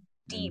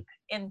deep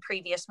in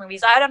previous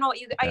movies. I don't know what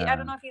you I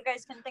don't know if you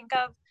guys can think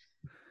of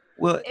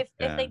if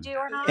they do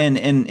or not. And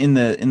in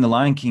the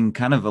Lion King,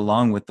 kind of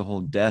along with the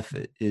whole death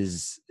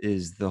is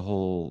the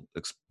whole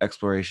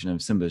exploration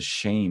of Simba's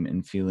shame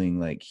and feeling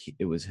like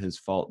it was his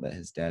fault that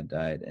his dad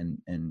died,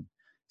 and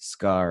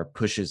Scar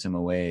pushes him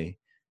away,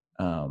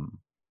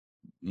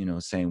 you know,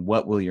 saying,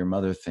 "What will your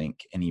mother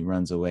think?" And he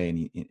runs away, and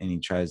he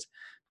tries.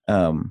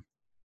 I'm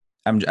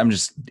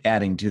just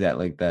adding to that,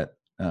 like that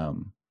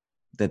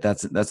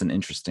that's an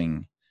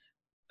interesting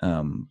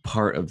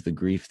part of the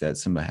grief that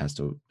Simba has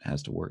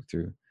to work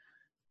through.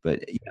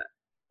 But yeah,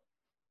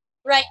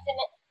 right,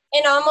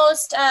 and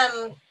almost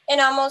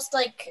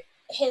like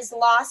his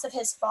loss of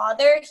his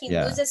father, he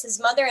loses his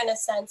mother in a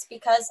sense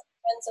because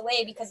he runs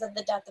away because of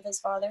the death of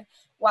his father.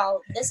 Wow,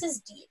 this is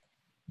deep.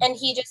 And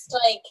he just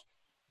like,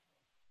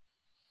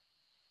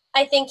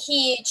 I think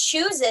he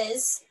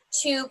chooses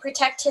to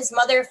protect his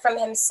mother from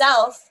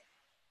himself,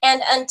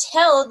 and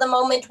until the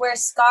moment where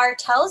Scar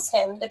tells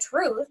him the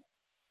truth,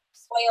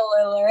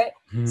 spoiler alert,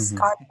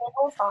 Scar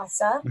killed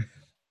Mufasa,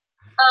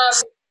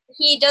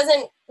 he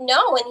doesn't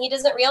know and he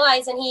doesn't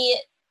realize, and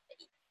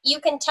you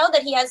can tell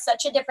that he has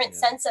such a different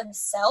sense of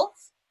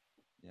self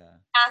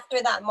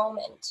after that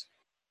moment.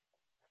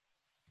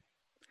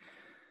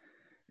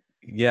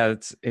 Yeah,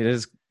 it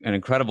is an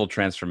incredible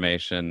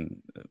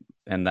transformation,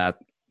 and that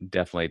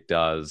definitely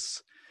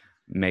does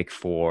make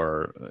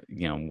for,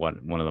 you know,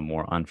 one of the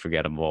more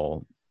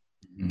unforgettable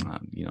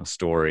you know,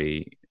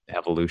 story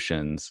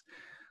evolutions,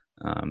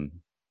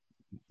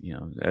 you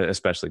know,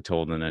 especially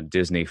told in a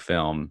Disney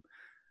film.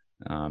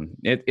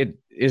 It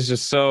is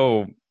just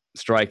so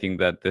striking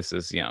that this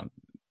is, you know,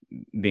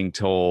 being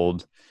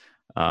told,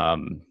 of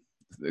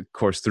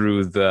course,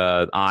 through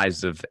the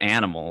eyes of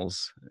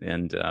animals,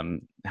 and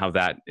how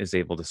that is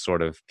able to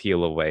sort of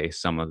peel away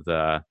some of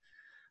the,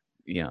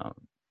 you know,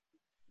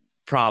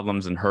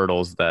 problems and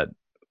hurdles that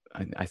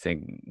I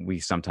think we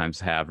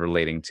sometimes have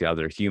relating to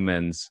other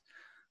humans.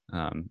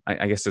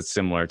 I guess it's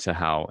similar to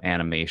how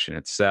animation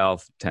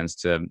itself tends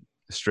to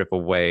strip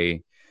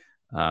away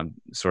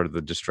sort of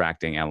the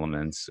distracting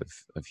elements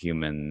of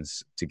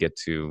humans to get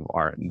to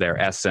their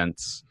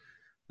essence.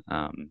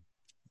 And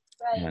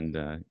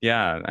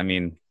yeah, I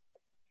mean,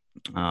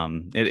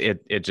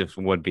 it just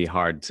would be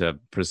hard to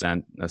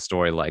present a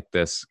story like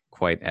this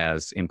quite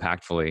as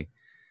impactfully,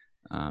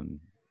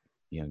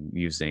 you know,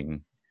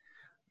 using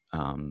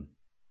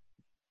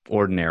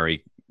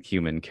ordinary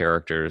human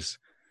characters.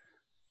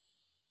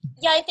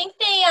 Yeah, I think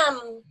they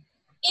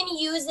in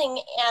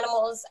using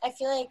animals, I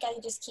feel like I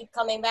just keep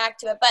coming back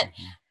to it, but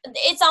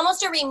it's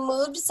almost a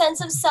removed sense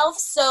of self.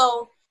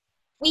 So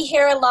we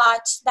hear a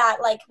lot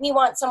that, like, we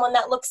want someone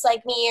that looks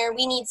like me, or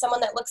we need someone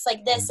that looks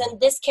like this, and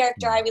this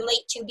character I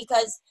relate to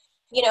because,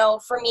 you know,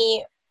 for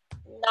me,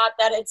 not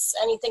that it's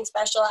anything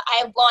special,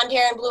 I have blonde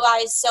hair and blue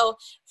eyes, so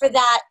for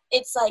that,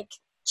 it's like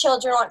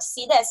children want to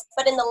see this.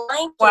 But in the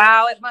Lion King,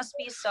 wow, it must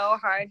be so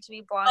hard to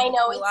be blonde I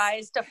know, and blue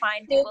eyes to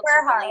find people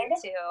to relate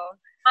to.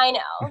 I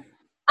know.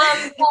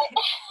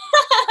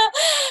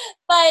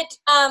 But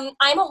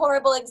I'm a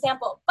horrible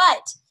example.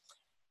 But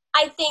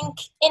I think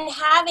in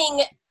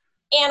having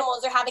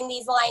animals or having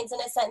these lines, in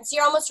a sense,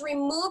 you're almost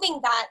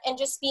removing that and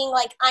just being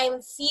like, I am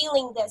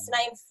feeling this and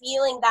I am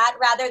feeling that,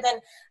 rather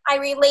than I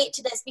relate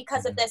to this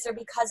because of this or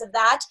because of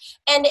that.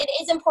 And it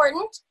is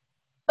important,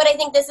 but I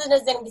think this is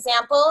an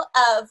example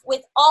of,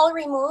 with all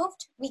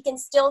removed, we can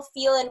still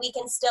feel and we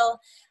can still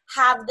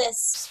have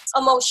this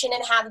emotion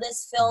and have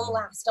this film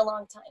last a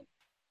long time.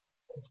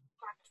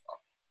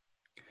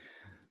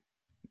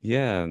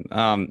 Yeah.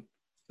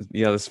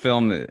 Yeah, this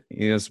film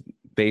is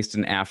based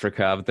in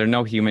Africa, but there are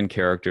no human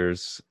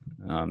characters.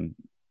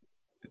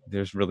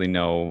 There's really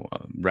no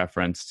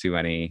reference to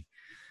any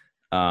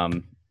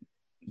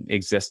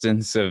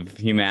existence of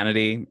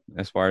humanity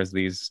as far as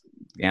these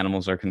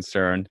animals are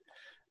concerned.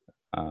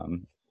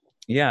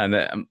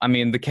 Yeah, I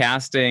mean, the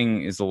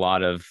casting is a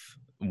lot of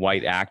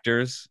white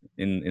actors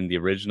in the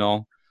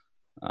original,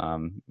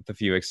 with a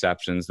few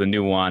exceptions. The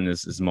new one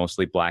is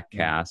mostly black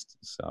cast.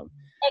 So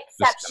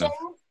exceptions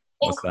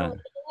including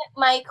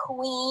my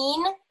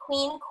queen,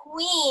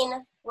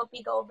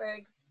 Whoopi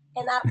Goldberg.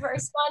 In that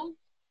first one,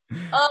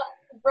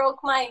 broke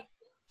my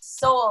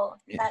soul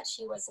that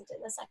she wasn't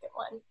in the second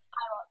one.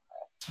 I love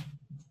her.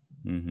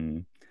 Mm-hmm.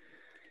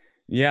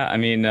 Yeah, I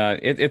mean,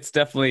 it's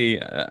definitely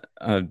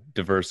a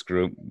diverse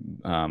group,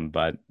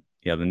 but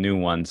yeah, the new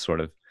one sort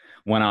of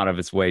went out of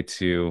its way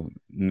to,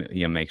 you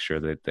know, make sure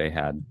that they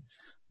had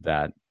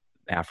that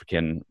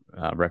African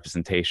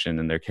representation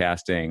in their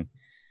casting.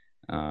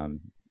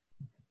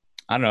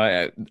 I don't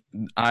know.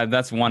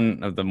 That's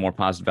one of the more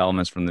positive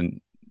elements from the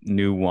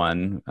new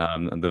one.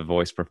 The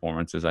voice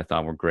performances I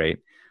thought were great.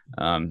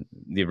 The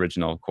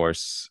original, of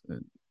course,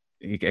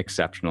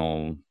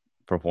 exceptional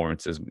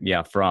performances.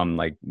 Yeah, from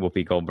like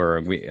Whoopi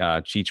Goldberg.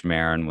 Cheech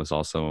Marin was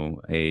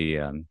also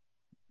a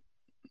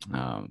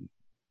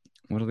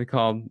what are they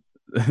called?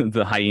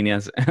 the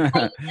hyenas.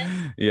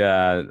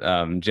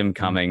 Yeah, Jim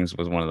Cummings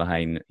was one of the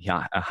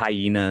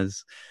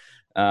hyenas,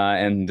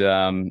 and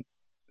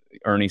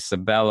Ernie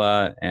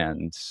Sabella,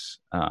 and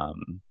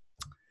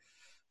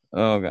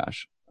oh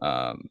gosh,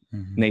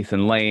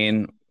 Nathan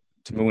Lane,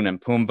 Timon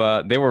and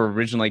Pumbaa. They were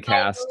originally I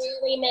cast.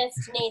 really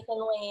missed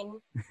Nathan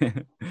Lane.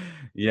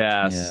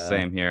 Yes, Yeah.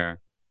 same here.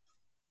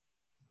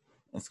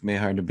 That's gonna be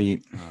hard to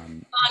beat.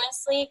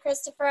 Honestly,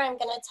 Christopher, I'm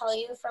gonna tell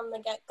you from the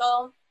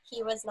get-go,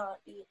 he was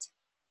not beat.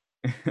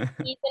 He's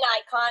an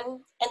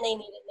icon, and they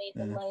needed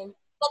Nathan Lane.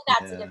 But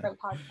that's a Yeah. different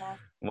podcast.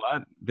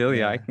 What? Billy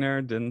Yeah.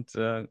 Eichner didn't.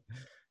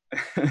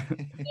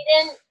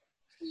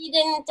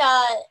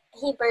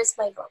 He burst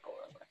my bubble.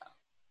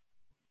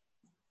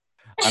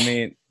 I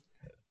mean,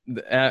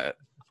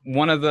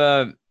 one of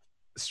the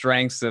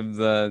strengths of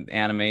the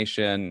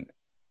animation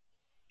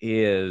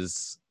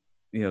is,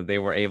 they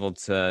were able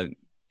to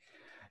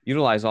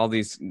utilize all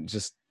these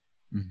just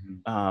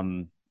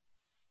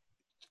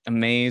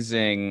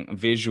amazing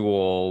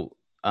visual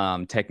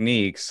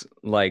techniques,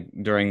 like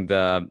during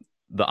the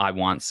I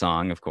Want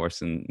song, of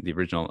course, in the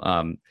original,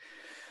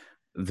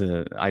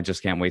 the I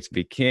Just Can't Wait to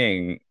Be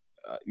King,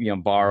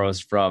 borrows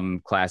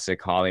from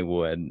classic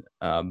Hollywood,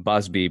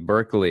 Busby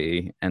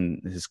Berkeley, and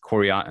his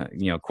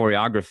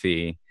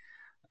choreography,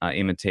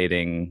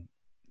 imitating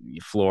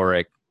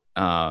floral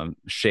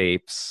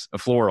shapes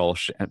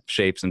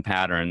and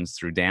patterns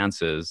through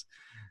dances,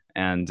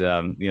 and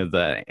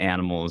the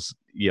animals,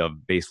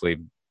 basically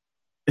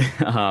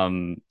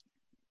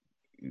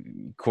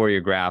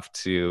choreographed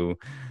to,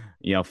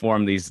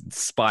 form these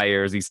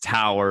spires, these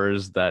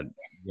towers that.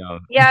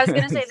 Yeah, I was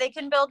gonna say they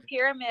can build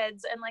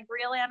pyramids, and like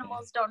real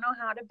animals don't know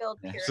how to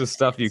build pyramids. It's just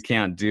stuff you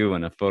can't do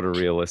in a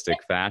photorealistic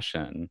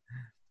fashion.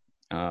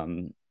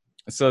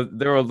 So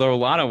there were a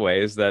lot of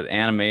ways that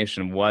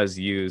animation was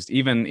used,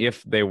 even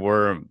if they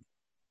were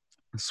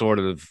sort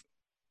of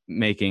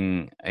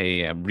making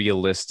a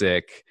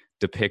realistic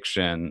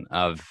depiction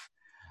of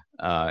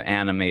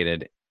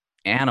animated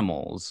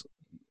animals.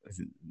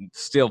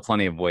 Still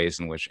plenty of ways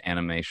in which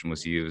animation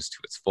was used to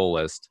its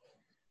fullest.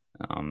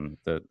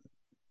 The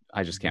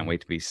I Just Can't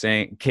Wait to Be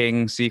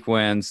King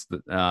sequence,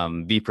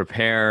 Be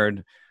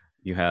Prepared.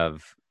 You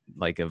have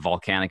like a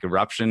volcanic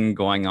eruption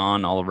going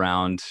on all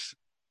around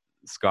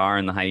Scar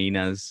and the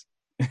hyenas.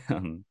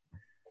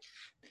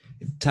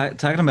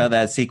 Talking about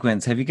that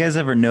sequence, have you guys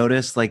ever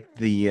noticed like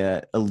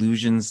the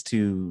allusions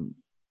to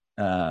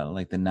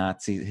like the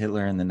Nazis,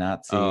 Hitler and the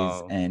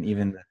Nazis, and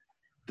even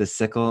the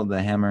sickle,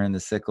 the hammer and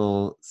the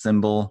sickle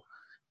symbol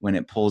when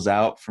it pulls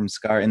out from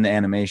Scar in the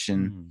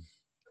animation?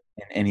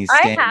 And he's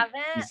standing, I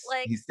haven't.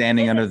 he's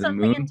standing under the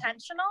moon.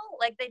 Intentional?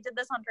 Like they did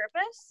this on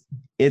purpose?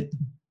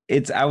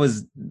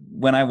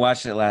 When I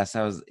watched it last,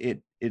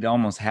 it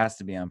almost has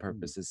to be on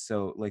purpose. It's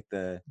so like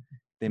they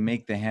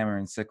make the hammer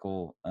and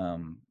sickle,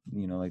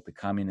 like the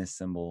communist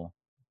symbol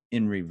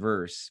in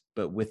reverse,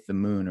 but with the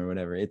moon or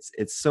whatever.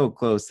 It's so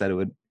close that it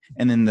would,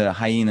 and then the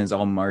hyenas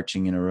all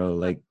marching in a row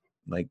like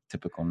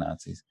typical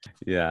Nazis.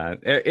 Yeah,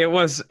 they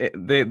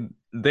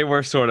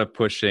were sort of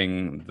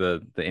pushing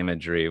the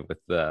imagery with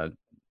the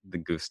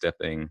goose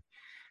stepping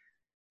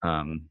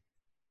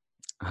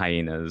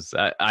hyenas.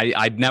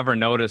 I'd never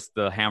noticed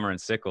the hammer and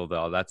sickle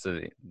though. That's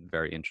a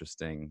very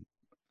interesting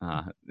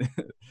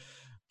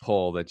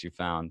poll that you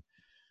found.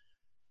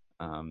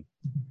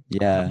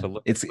 Yeah,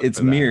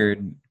 it's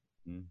mirrored.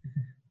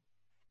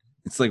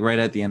 It's like right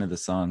at the end of the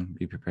song,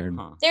 Be Prepared.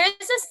 There's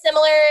a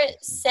similar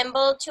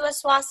symbol to a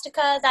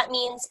swastika that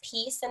means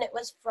peace, and it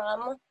was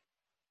from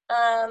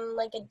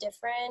like a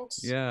different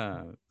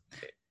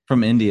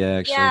from India,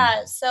 actually.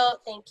 Yeah, so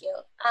thank you.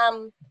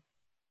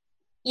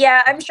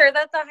 Yeah, I'm sure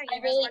that the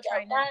hyenas really were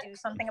trying to do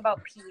something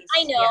about peace.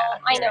 I know, Yeah,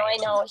 I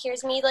know.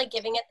 Here's me like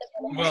giving it the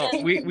Well,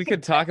 we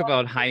could talk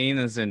about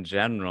hyenas in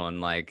general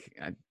and like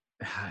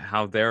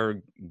how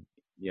they're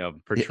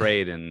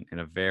portrayed in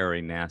a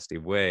very nasty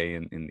way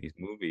in these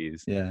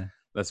movies. Yeah,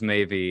 that's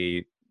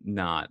maybe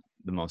not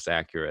the most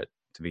accurate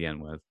to begin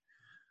with.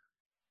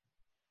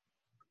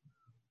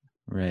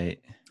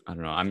 Right. I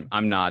don't know.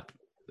 I'm not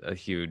a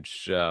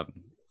huge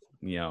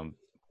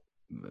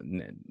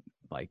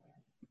like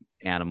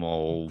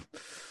animal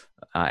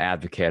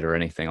advocate or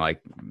anything.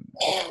 Like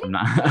I'm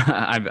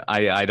not,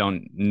 I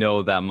don't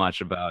know that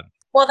much about.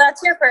 Well,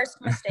 that's your first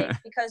mistake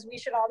because we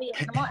should all be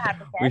animal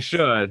advocates. We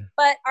should.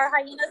 But are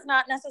hyenas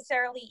not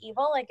necessarily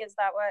evil? Like, is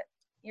that what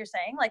you're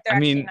saying? Like, they're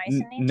actually nice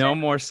in nature? No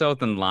more so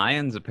than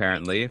lions,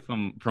 apparently,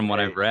 from what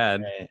I've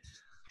read. Right.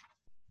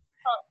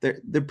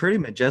 They're pretty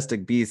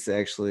majestic beasts,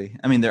 actually.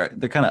 I mean, they're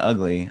kind of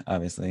ugly,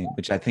 obviously,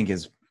 which I think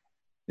is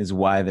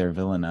why they're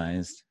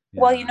villainized.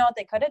 Well, you know what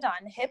they could have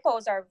done?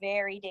 Hippos are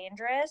very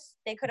dangerous.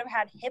 They could have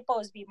had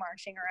hippos be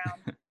marching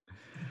around.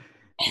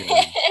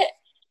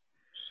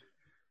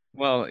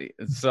 Well,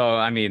 so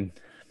I mean,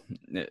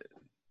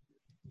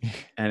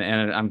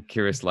 and I'm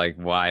curious, like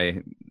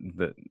why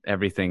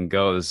everything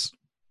goes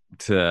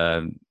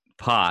to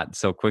pot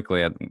so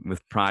quickly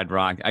with Pride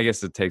Rock. I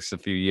guess it takes a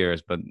few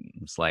years, but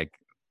it's like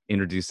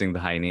introducing the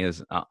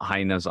hyenas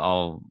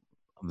all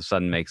of a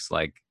sudden makes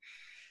like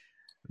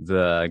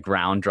the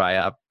ground dry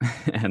up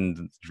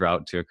and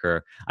drought to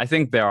occur. I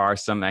think there are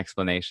some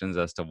explanations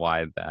as to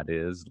why that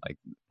is, like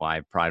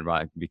why Pride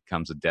Rock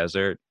becomes a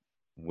desert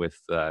with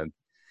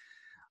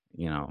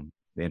you know,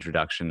 the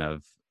introduction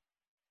of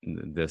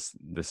this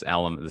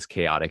element, this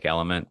chaotic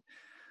element,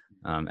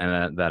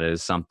 and that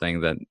is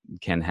something that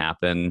can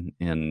happen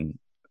in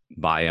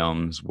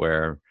biomes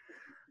where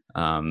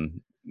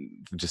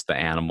just the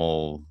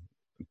animal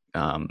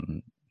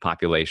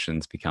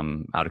populations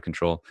become out of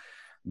control.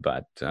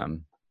 But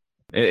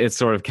it's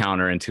sort of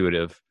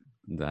counterintuitive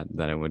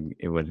that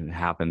it would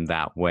happen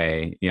that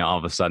way. You know, all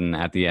of a sudden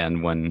at the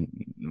end when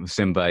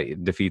Simba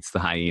defeats the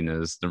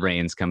hyenas, the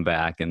rains come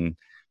back and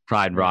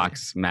Pride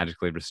Rock's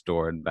magically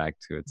restored back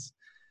to its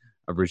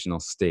original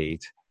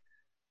state.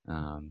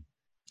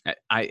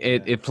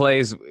 It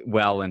plays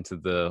well into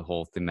the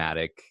whole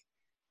thematic,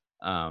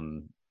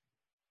 you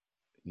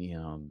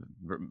know,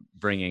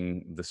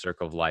 bringing the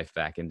circle of life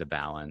back into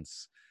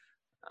balance.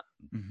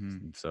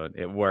 So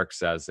it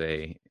works as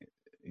a,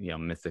 you know,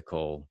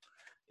 mythical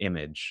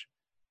image,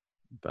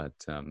 but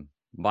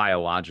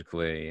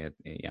biologically,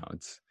 you know,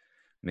 it's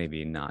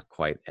maybe not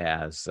quite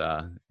as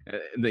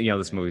you know,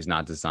 this movie's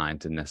not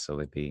designed to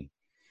necessarily be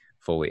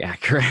fully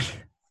accurate.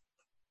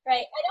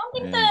 Right. I don't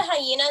think the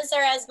hyenas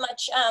are as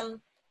much.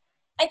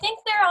 I think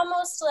they're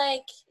almost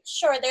like,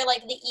 sure, they're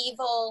like the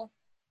evil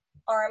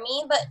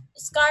army, but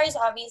Scar's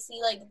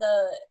obviously like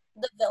the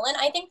villain.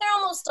 I think they're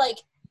almost like,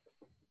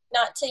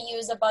 not to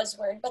use a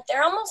buzzword, but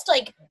they're almost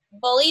like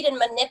bullied and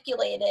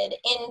manipulated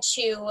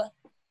into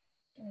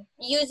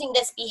using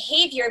this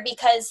behavior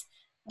because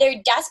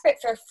they're desperate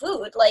for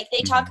food. Like they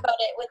talk about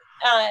it with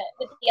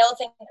the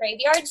elephant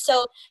graveyard.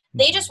 So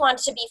they just want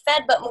to be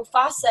fed, but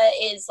Mufasa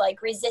is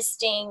like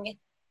resisting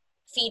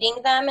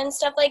feeding them and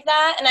stuff like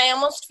that. And I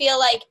almost feel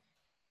like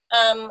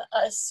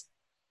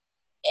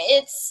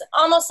it's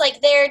almost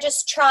like they're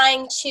just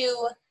trying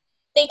to,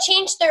 they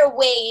change their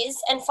ways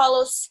and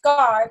follow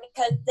Scar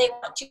because they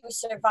want to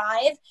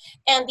survive.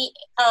 And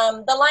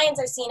the lions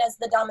are seen as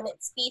the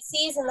dominant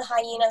species and the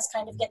hyenas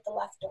kind of get the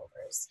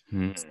leftovers.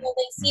 So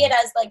they see it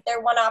as like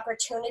their one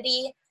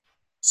opportunity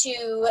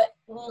to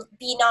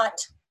be not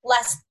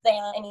less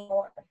than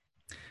anymore.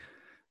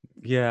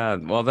 Yeah,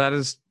 well, that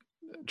is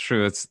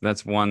true.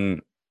 That's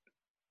one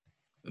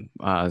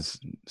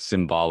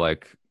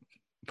symbolic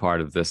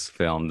part of this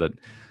film that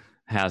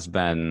has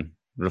been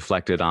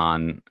reflected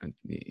on,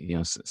 you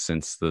know,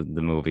 since the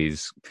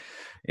movie's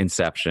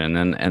inception,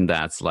 and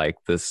that's like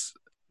this,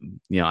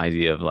 you know,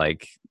 idea of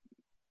like,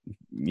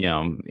 you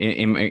know,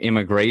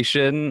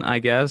 immigration, I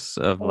guess,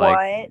 of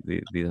like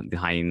the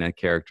hyena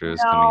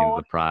characters coming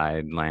into the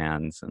Pride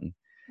lands, and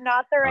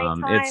not the right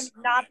time,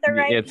 not the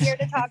right year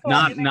to talk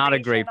about not a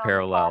great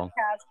parallel,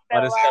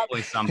 but it's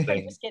definitely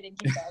something. Just kidding,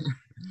 keep going.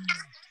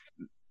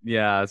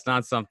 Yeah, it's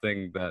not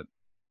something that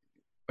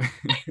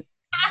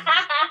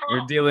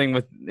you're dealing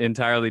with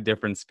entirely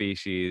different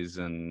species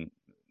and,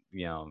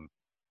 you know,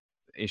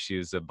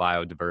 issues of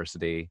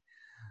biodiversity.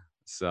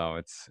 So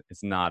it's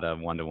not a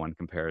one-to-one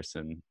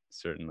comparison,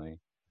 certainly.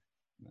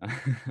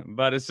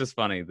 But it's just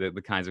funny,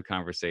 the kinds of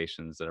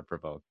conversations that are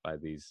provoked by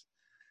these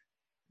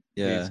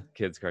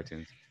kids'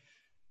 cartoons.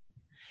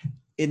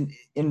 In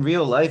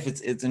real life,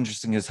 it's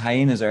interesting because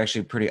hyenas are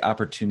actually pretty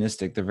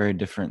opportunistic. They're very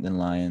different than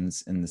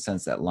lions in the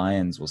sense that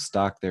lions will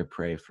stalk their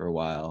prey for a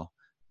while,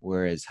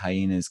 whereas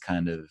hyenas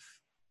kind of,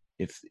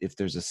 if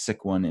there's a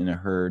sick one in a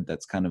herd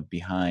that's kind of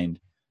behind,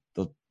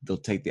 they'll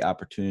take the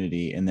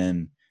opportunity and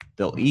then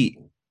they'll eat,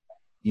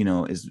 you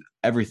know, is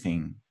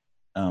everything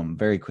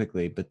very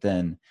quickly, but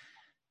then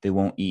they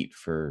won't eat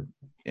for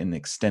an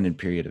extended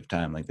period of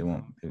time. Like they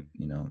won't,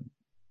 you know,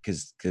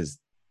 because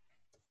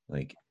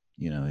like,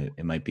 you know,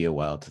 it might be a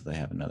while till they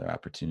have another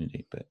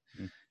opportunity, but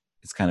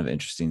it's kind of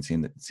interesting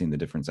seeing the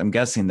difference. I'm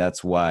guessing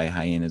that's why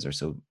hyenas are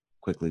so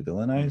quickly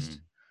villainized.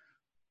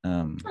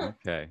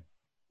 Okay.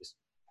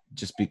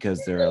 Just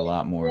because they're a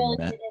lot more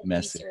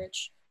messy.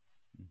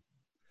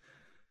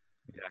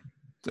 Yeah.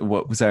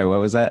 Sorry, what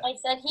was that? I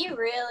said he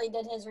really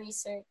did his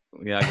research.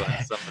 Yeah,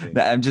 glad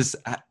somebody. I'm just,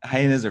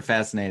 hyenas are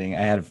fascinating.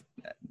 I had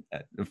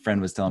a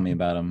friend was telling me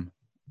about them.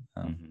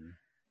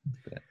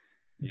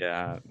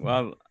 Yeah,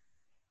 well,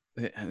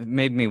 it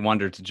made me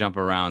wonder, to jump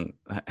around,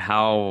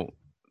 how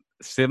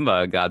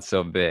Simba got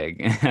so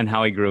big and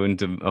how he grew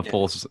into a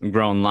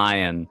full-grown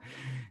lion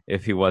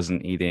if he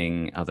wasn't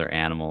eating other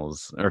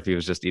animals, or if he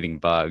was just eating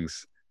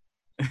bugs.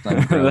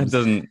 That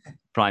doesn't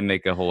probably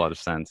make a whole lot of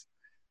sense.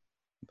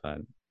 But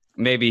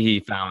maybe he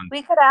found...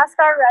 We could ask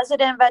our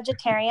resident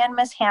vegetarian,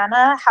 Miss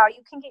Hannah, how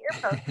you can get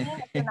your protein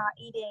if you're not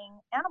eating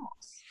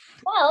animals.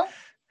 Well,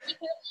 you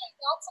can eat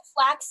lots of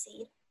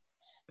flaxseed.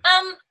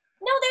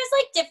 No, there's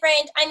like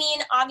different, I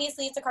mean,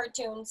 obviously it's a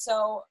cartoon,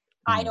 so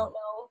I don't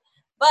know.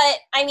 But,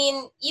 I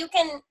mean, you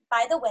can,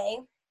 by the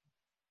way,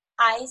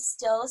 I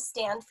still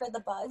stand for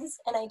the bugs,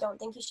 and I don't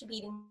think you should be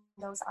eating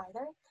those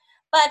either.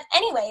 But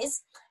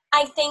anyways,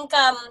 I think,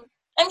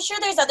 I'm sure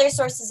there's other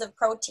sources of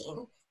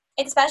protein,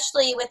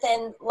 especially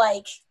within,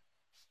 like,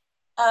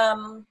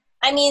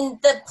 I mean,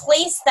 the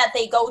place that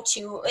they go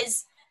to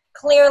is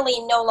clearly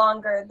no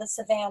longer the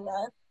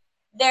savannah.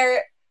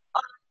 They're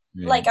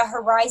like Right. a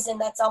horizon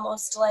that's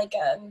almost like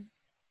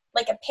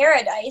a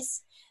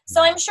paradise.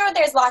 So I'm sure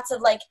there's lots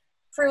of like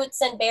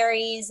fruits and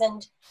berries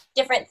and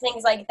different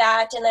things like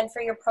that. And then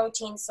for your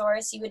protein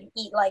source, you would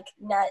eat like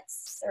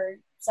nuts or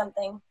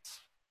something.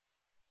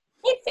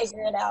 You'd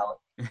figure it out.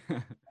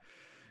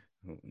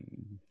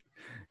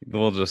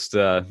 We'll just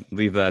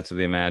leave that to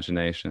the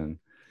imagination.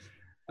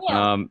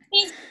 Yeah.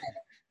 Please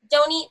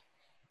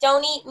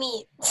don't eat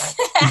meat.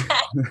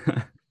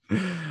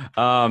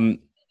 um,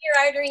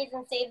 Your arteries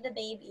and save the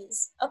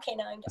babies. Okay,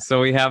 now I'm done.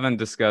 so we haven't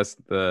discussed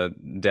the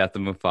death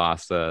of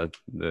Mufasa.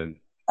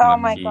 Oh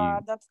my he-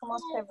 god, that's the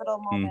most pivotal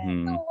moment.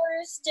 Mhm. The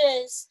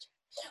worstest.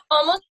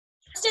 Almost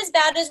as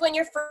bad as when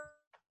you're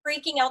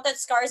freaking out that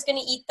Scar's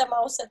gonna eat the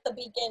mouse at the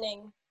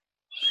beginning.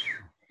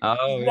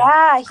 Oh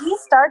Yeah, he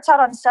starts out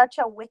on such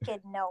a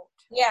wicked note.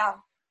 Yeah.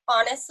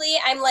 Honestly,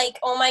 I'm like,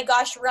 oh my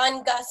gosh,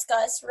 run, Gus,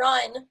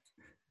 run.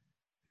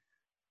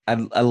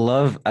 I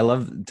love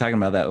talking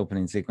about that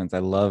opening sequence. I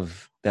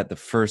love that the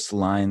first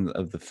line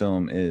of the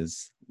film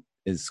is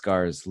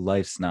Scar's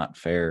 "Life's not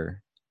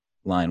fair"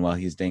 line while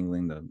he's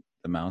dangling the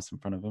mouse in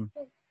front of him.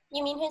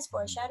 You mean his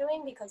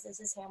foreshadowing because this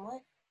is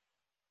Hamlet?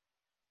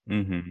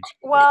 Mm-hmm.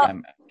 Well,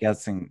 I'm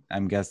guessing.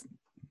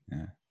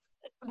 Yeah.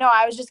 no,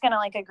 I was just gonna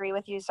like agree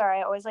with you. Sorry,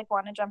 I always like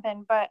want to jump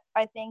in, but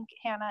I think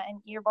Hannah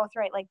and you're both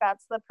right. Like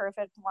that's the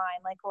perfect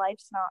line. Like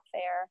life's not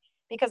fair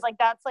because like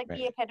that's like the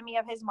Right. epitome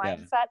of his Yeah.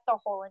 mindset the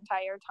whole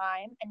entire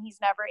time, and he's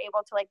never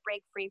able to like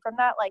break free from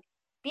that. Like,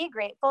 be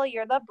grateful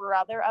you're the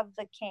brother of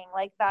the king.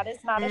 Like that is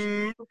not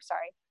a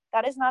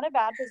that is not a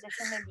bad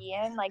position to be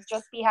in. Like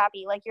just be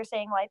happy. Like you're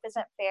saying life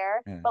isn't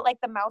fair, Yeah. but like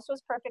the mouse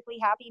was perfectly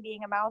happy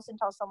being a mouse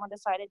until someone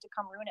decided to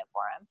come ruin it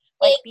for him.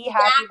 Like be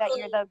happy that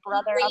you're the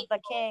brother of the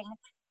king.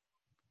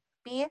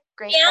 Be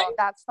grateful. And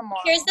that's the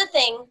moral. Here's the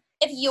thing.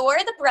 If you're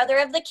the brother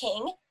of the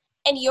king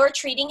and you're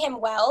treating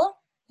him well,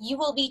 you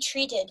will be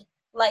treated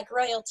like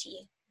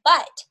royalty.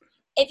 But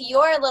if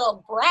you're a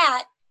little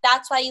brat,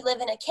 that's why you live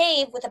in a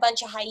cave with a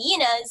bunch of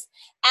hyenas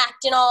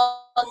acting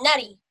all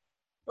nutty.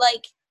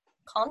 Like,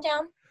 calm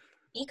down,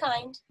 be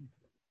kind,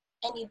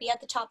 and you'd be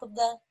at the top of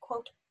the,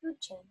 quote, food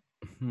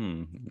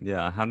chain.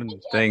 Yeah. How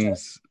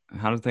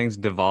did things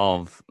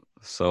devolve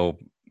so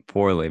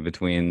poorly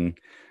between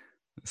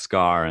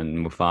Scar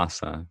and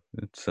Mufasa?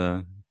 It's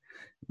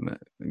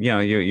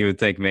you would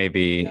think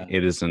maybe Yeah.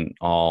 it isn't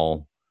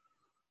all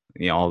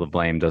all the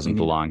blame doesn't We need-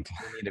 belong to.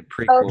 We need a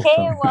prequel. Okay,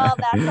 film. well,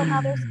 that's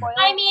another spoiler.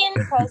 I mean-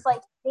 because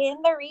like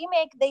in the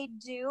remake, they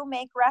do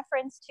make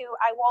reference to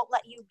 "I won't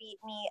let you beat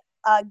me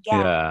again,"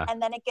 Yeah. and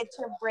then it gets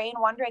your brain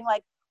wondering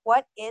like,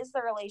 what is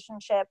the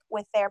relationship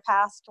with their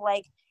past?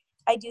 Like,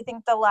 I do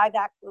think the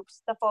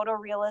the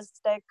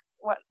photorealistic,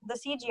 the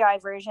CGI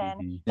version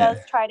Mhm. does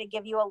try to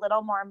give you a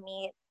little more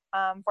meat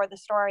for the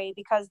story,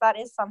 because that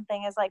is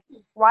something is like,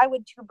 why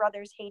would two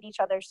brothers hate each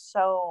other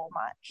so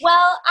much?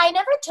 Well, I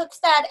never took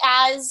that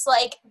as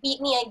like beat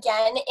me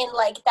again in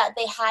like that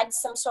they had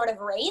some sort of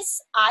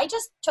race. I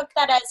just took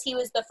that as he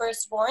was the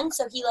firstborn,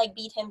 so he like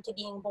beat him to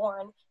being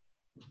born.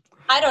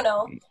 I don't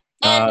know.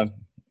 And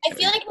I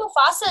feel like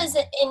Mufasa is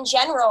in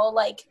general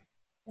like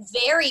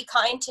very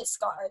kind to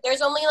Scar.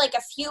 There's only like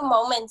a few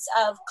moments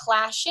of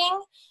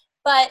clashing,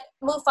 but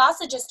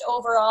Mufasa just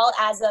overall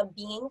as a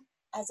being,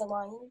 as a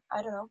lion,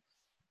 I don't know,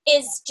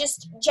 is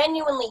just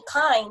genuinely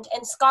kind,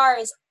 and Scar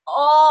is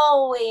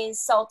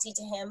always salty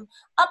to him.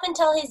 Up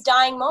until his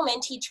dying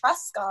moment, he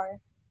trusts Scar.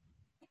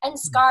 And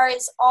Scar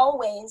is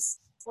always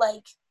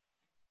like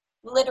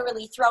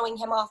literally throwing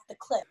him off the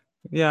cliff.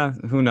 Yeah,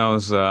 who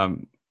knows the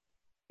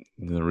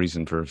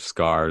reason for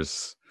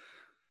Scar's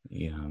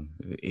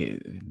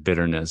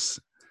bitterness.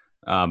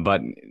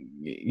 But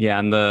yeah,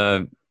 in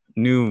the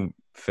new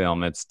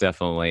film, it's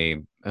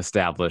definitely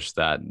established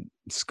that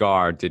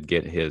Scar did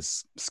get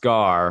his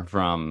scar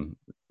from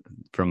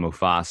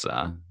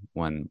Mufasa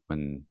when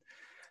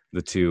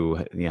the two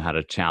had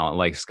a challenge.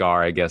 Like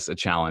Scar, I guess,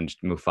 challenged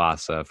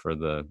Mufasa for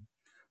the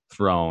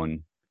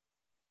throne.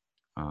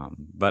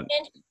 But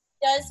And he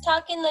does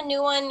talk in the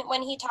new one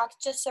when he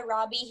talked to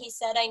Sarabi. He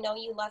said, "I know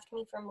you left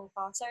me for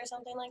Mufasa," or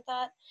something like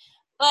that.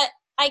 But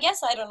I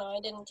guess I don't know.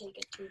 I didn't take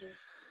it too deep.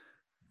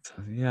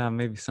 yeah,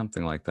 maybe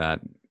something like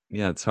that.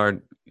 Yeah, it's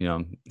hard,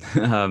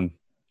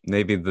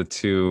 maybe the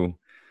two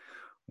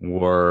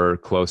were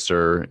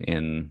closer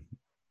in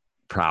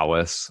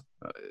prowess.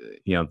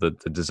 The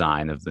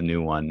design of the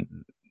new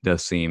one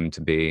does seem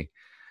to be,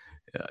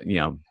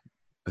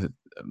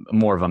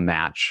 more of a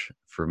match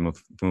for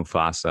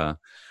Mufasa.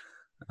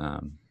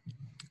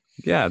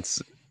 Yeah,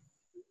 it's.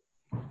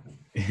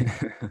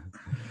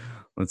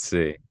 Let's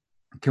see.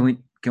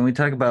 Can we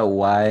talk about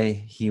why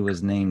he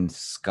was named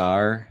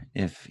Scar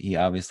if he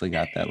obviously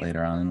got that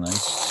later on in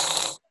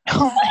life?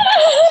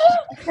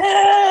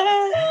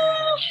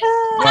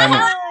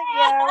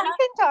 Yeah, we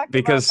can talk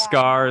Because about that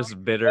Scar now. is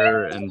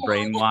bitter and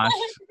brainwashed.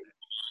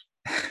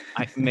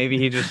 Maybe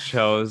he just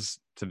chose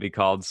to be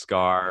called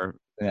Scar.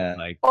 Yeah.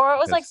 Like, Or it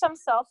was like because- some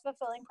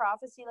self-fulfilling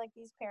prophecy, like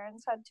these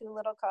parents had two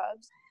little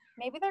cubs.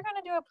 Maybe they're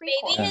gonna do a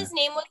prequel. Maybe his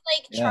name was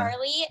like Yeah.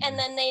 Charlie, and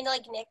then they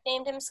like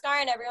nicknamed him Scar,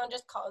 and everyone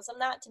just calls him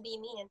that to be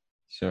mean.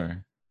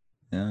 Sure.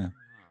 Yeah.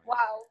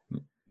 Wow.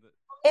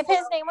 If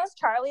his name was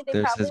Charlie, they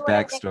There's probably his would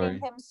have backstory.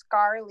 nicknamed him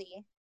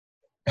Scarly.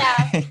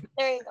 Yeah,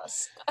 there you go,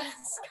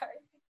 Scar.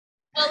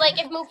 Well, like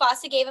if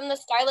Mufasa gave him the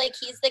scar, like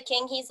he's the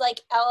king, he's like,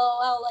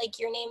 LOL, like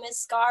your name is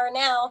Scar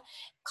now.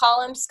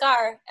 Call him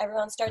Scar.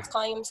 Everyone starts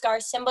calling him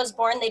Scar. Simba's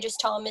born, they just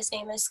tell him his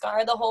name is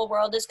Scar. The whole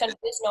world is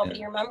confused.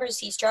 Nobody remembers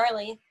he's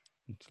Charlie.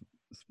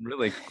 It's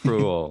really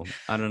cruel.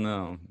 I don't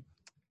know.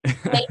 Maybe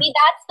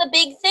that's the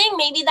big thing.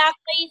 Maybe that's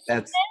what he's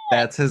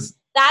That's his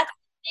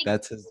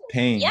That's his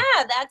pain.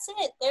 Yeah, that's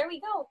it. There we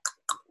go.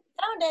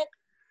 Found it.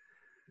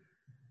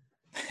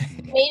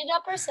 Made it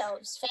up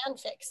ourselves,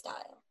 fanfic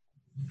style.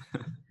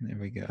 There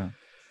we go.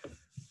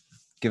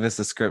 Give us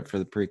a script for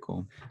the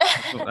prequel.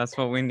 That's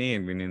what we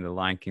need. We need the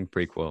Lion King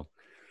prequel.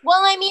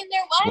 Well, I mean,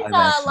 there was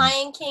Live action.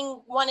 Lion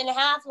King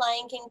 1.5,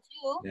 Lion King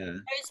 2. Yeah.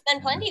 There's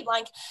been plenty of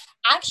Lion King.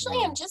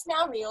 Actually, I'm just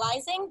now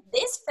realizing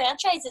this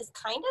franchise is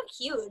kind of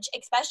huge,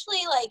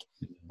 especially like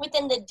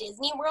within the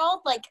Disney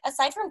world. Like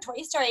aside from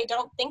Toy Story, I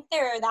don't think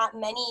there are that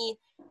many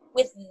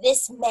with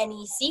this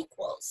many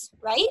sequels,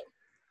 right?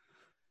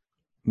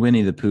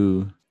 Winnie the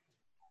Pooh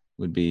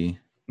would be.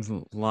 There's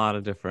a lot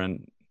of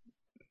different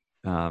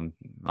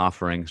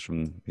offerings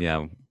from,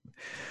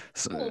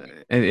 So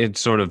it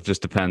sort of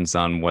just depends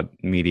on what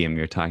medium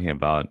you're talking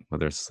about,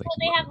 whether it's like Well,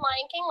 they have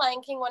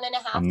Lion King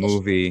 1.5. a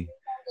movie.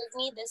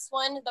 Disney, this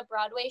one, the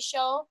Broadway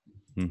show.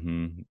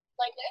 Mm-hmm.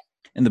 Like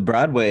this. And the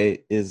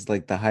Broadway is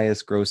like the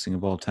highest grossing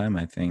of all time,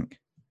 I think.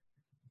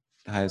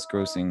 The highest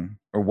grossing,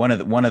 or one of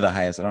the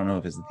highest. I don't know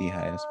if it's the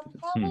highest, but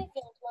it's, Probably Phantom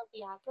of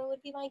the Opera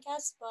would be my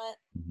guess, but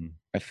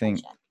I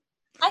think.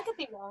 I could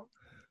be wrong.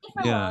 If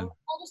I'm Yeah. wrong,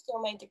 I'll just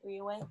throw my degree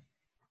away.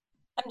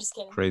 I'm just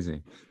kidding.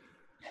 Crazy.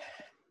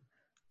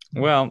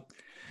 Well,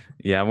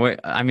 yeah. We're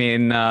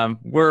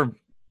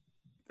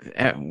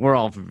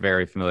all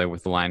very familiar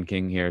with the Lion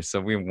King here, so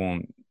we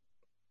won't,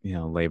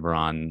 labor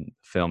on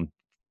film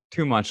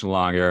too much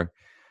longer.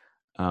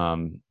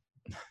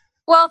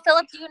 Well,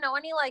 Philip, do you know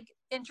any like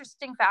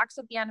interesting facts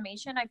with the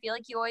animation? I feel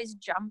like you always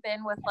jump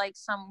in with like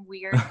some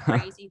weird,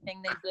 crazy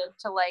thing they did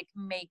to like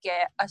make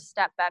it a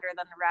step better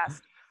than the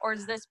rest. Or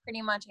is this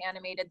pretty much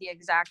animated the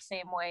exact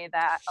same way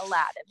that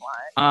Aladdin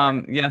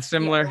was? Yeah,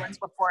 similar. The other ones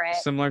before it.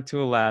 Similar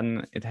to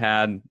Aladdin, it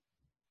had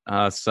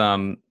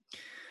some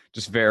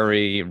just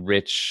very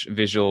rich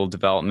visual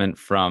development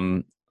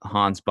from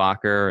Hans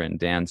Bacher and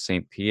Dan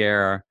St.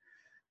 Pierre,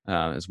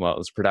 as well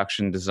as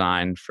production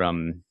design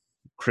from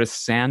Chris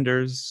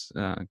Sanders.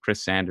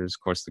 Chris Sanders,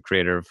 of course, the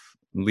creator of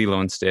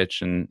Lilo and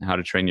Stitch and How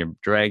to Train Your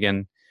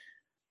Dragon.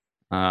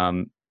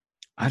 I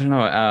don't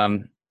know.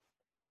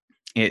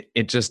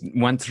 It just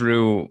went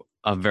through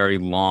a very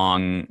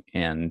long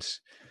and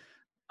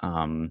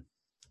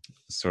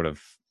sort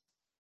of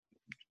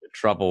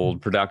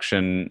troubled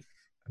production,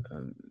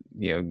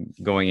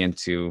 going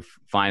into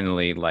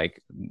finally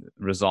like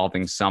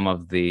resolving some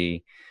of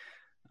the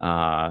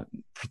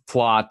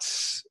plot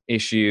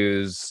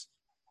issues.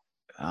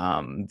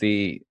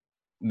 There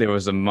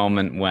was a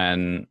moment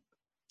when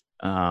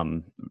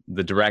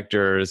the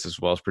directors, as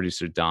well as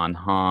producer Don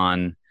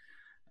Hahn,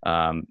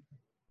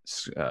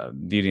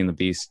 Beauty and the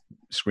Beast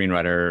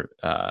screenwriter,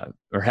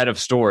 or head of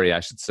story, I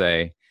should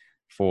say,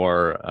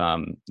 for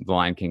The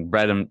Lion King,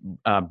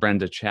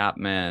 Brenda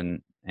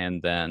Chapman,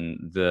 and then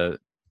the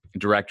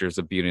directors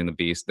of Beauty and the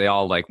Beast, they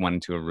all like went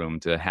into a room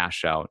to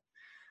hash out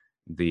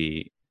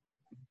the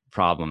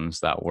problems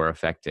that were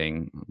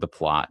affecting the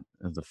plot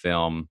of the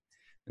film.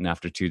 And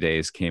after 2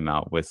 days came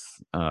out with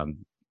a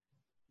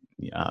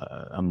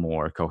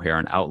more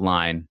coherent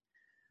outline.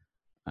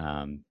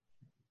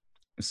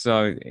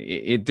 So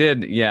it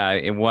did,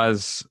 it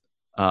was,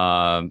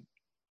 a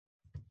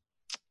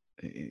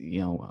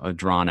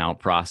drawn out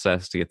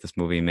process to get this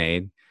movie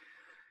made.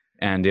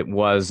 And it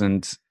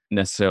wasn't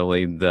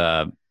necessarily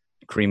the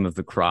cream of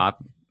the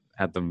crop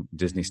at the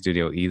Disney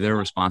studio either,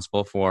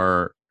 responsible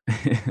for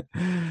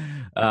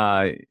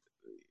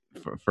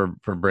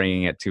for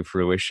bringing it to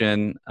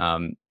fruition.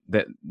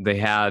 That they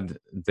had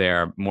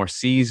their more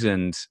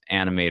seasoned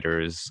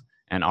animators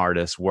and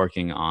artists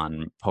working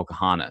on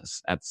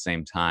Pocahontas at the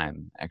same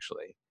time,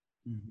 actually,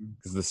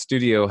 because the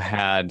studio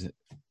had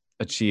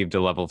achieved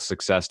a level of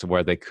success to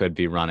where they could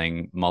be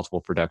running multiple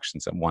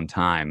productions at one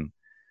time.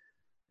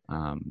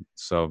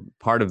 So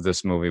part of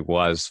this movie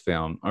was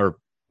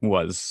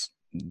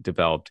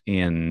developed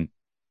in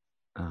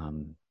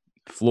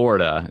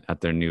Florida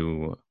at their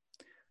new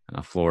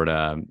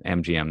Florida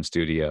MGM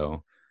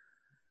studio.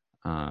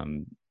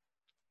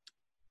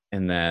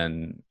 And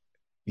then,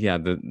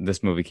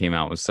 this movie came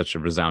out with such a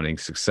resounding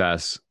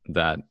success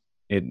that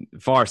it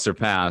far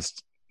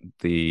surpassed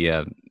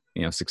the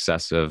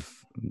success of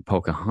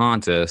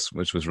Pocahontas,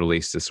 which was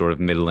released as sort of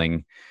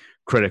middling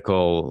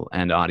critical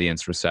and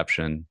audience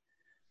reception.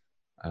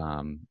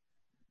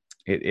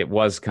 It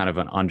was kind of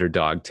an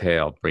underdog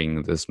tale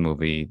bringing this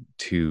movie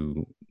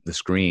to the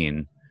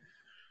screen.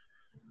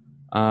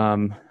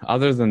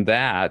 Other than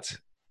that,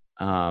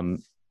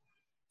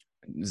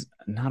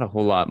 not a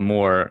whole lot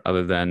more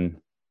other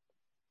than,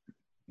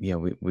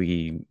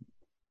 we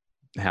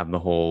have the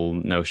whole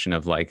notion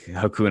of like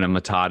Hakuna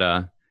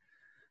Matata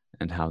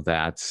and how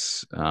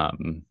that's,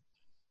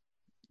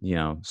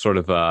 sort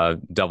of a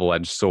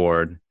double-edged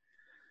sword.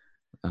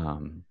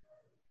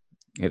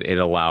 It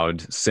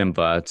allowed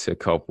Simba to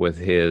cope with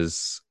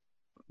his,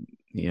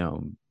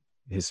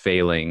 his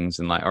failings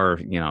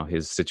and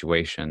his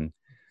situation,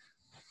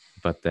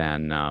 but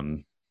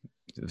then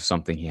it was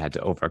something he had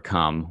to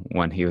overcome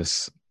when he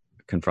was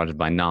confronted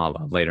by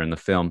Nala later in the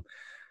film.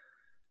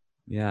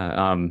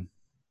 Yeah.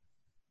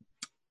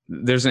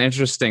 There's an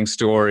interesting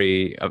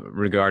story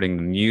regarding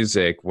the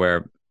music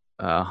where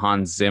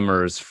Hans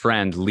Zimmer's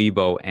friend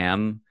Lebo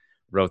M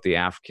wrote the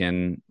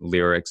African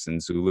lyrics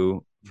in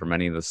Zulu for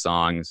many of the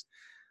songs.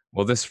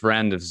 Well, this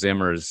friend of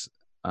Zimmer's,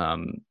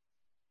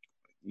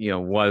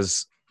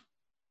 was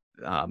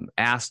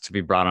asked to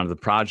be brought onto the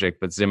project,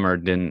 but Zimmer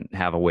didn't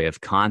have a way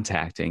of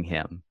contacting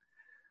him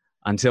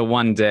until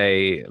one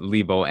day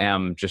Lebo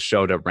M just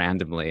showed up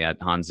randomly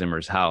at Hans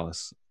Zimmer's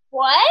house.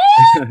 What?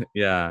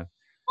 Yeah.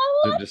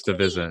 Just to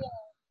visit.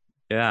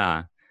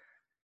 Yeah.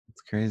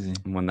 It's crazy.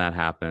 When that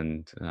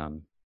happened,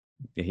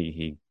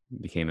 he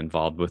became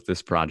involved with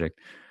this project.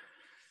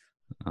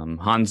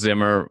 Hans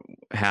Zimmer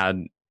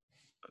had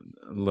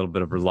a little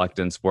bit of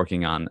reluctance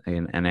working on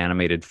an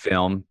animated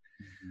film,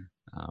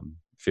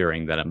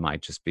 fearing that it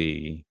might just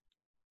be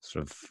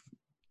sort of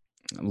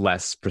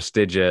less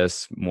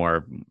prestigious,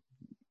 more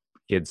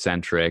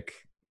kid-centric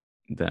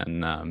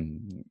than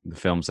the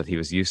films that he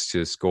was used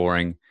to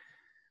scoring.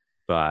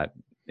 But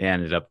it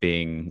ended up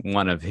being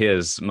one of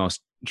his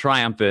most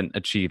triumphant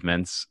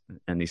achievements,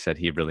 and he said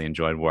he really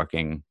enjoyed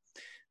working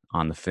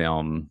on the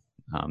film.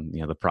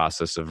 The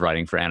process of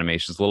writing for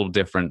animation is a little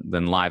different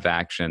than live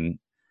action,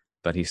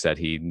 but he said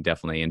he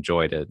definitely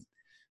enjoyed it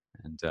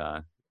and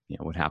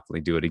would happily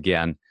do it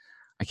again.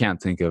 I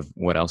can't think of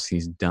what else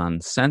he's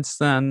done since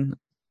then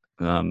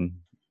in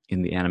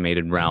the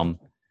animated realm.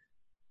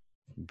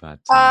 But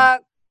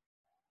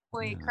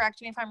wait,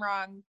 correct me if I'm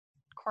wrong.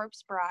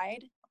 Corpse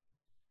Bride?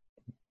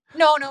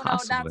 No,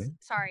 possibly.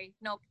 that's sorry.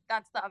 Nope,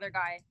 that's the other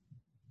guy.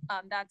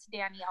 That's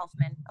Danny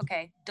Elfman.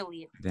 Okay,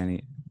 delete.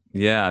 Danny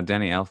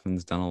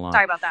Elfman's done a lot.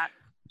 Sorry about that.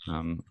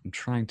 I'm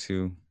trying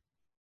to.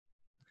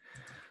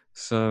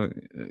 So,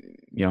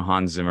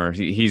 Hans Zimmer,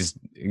 he's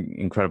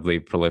incredibly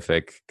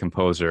prolific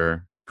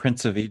composer.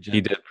 Prince of Egypt.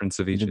 He did Prince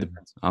of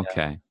Egypt.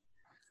 Okay.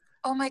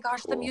 Oh my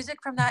gosh, Cool. The music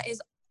from that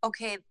is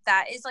okay.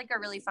 That is like a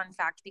really fun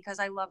fact because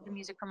I love the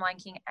music from Lion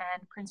King,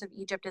 and Prince of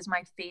Egypt is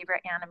my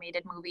favorite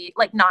animated movie,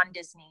 like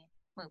non-Disney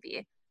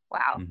movie.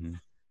 Wow. Mm-hmm.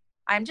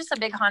 I'm just a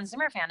big Hans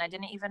Zimmer fan. I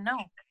didn't even know.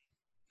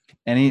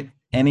 Any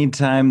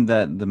time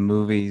that a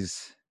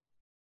movie's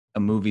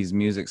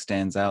music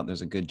stands out,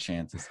 there's a good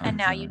chance it's Hans And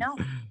now Zimmer. you know.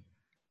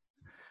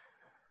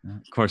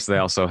 Of course, they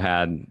also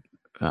had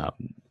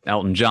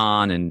Elton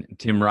John and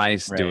Tim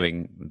Rice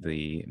doing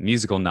the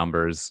musical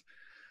numbers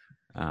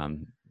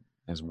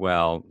as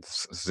well.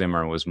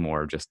 Zimmer was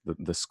more just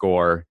the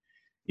score,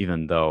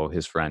 even though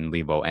his friend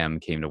Lebo M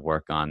came to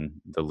work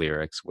on the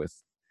lyrics with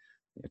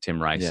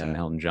Tim Rice and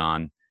Elton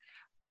John.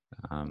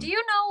 Do you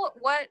know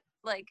what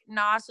like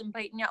Nas and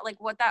Peyton, like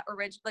what that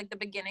like the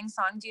beginning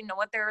song? Do you know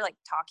what they're like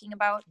talking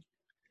about?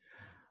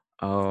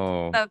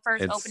 Oh, the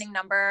first opening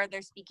number,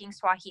 they're speaking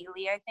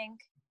Swahili, I think.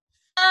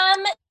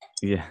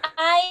 Yeah,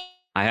 I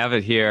have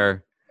it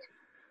here.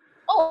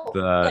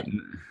 Oh,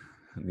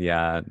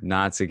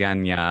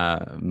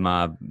 Natsiganya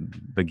ma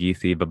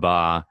bagithi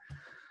baba,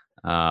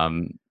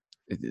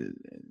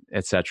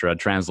 etc.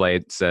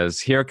 Translate says,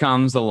 "Here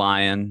comes the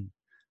lion,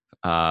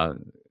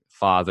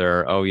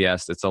 father. Oh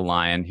yes, it's a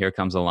lion. Here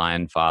comes a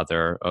lion,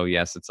 father. Oh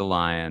yes, it's a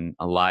lion.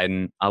 A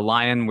lion.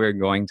 We're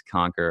going to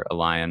conquer. A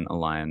lion,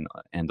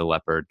 and a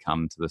leopard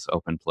come to this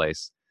open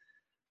place."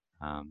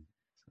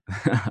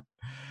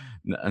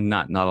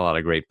 Not a lot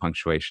of great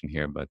punctuation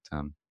here, but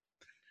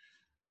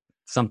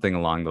something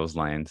along those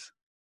lines.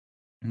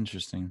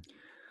 Interesting.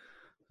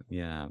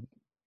 Yeah.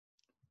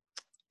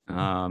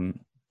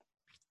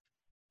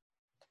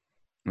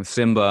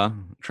 Simba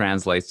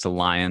translates to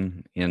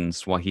lion in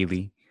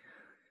Swahili.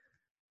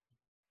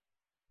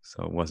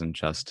 So it wasn't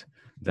just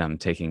them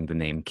taking the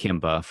name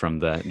Kimba from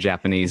the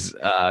Japanese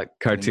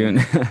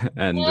cartoon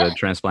and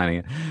transplanting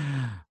it.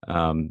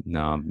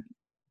 No,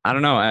 I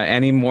don't know.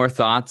 Any more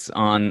thoughts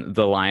on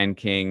The Lion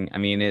King? I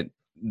mean,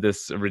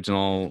 this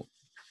original,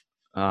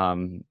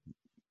 and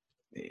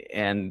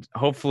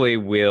hopefully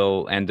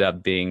will end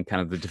up being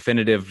kind of the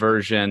definitive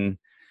version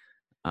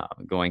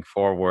going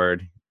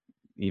forward,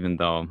 even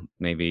though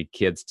maybe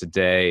kids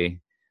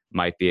today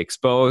might be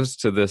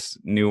exposed to this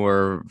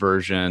newer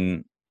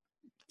version,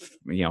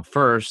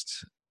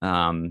 first.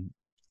 I'm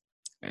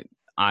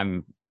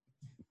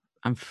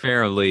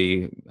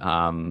fairly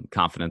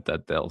confident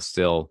that they'll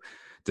still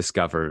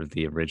discover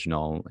the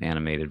original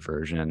animated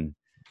version.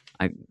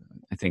 I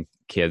think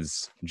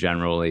kids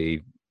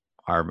generally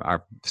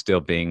are still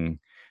being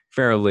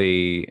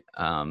fairly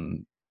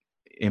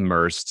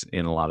immersed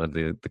in a lot of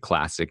the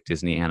classic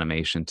Disney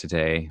animation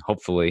today,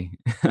 hopefully.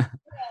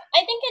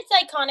 I think it's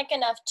iconic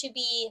enough to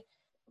be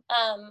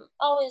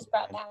always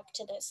brought back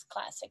to this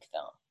classic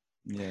film.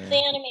 Yeah. The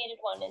animated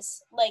one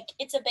is like,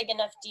 it's a big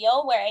enough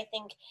deal where I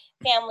think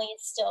families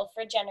still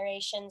for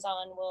generations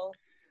on will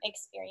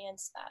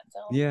experience that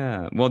film.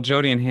 Yeah. Well,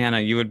 Jody and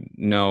Hannah, you would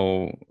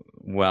know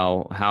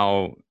well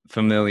how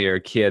familiar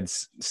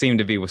kids seem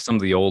to be with some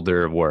of the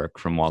older work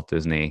from Walt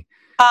Disney.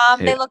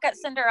 They look at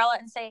Cinderella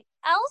and say,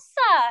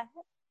 Elsa.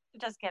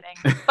 Just kidding.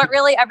 But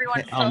really,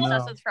 everyone's so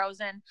obsessed with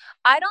Frozen.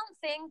 I don't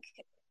think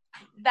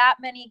that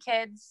many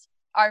kids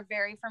are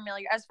very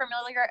familiar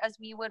as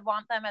we would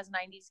want them as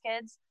 90s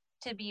kids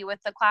to be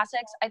with the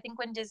classics. I think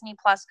when Disney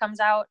Plus comes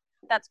out,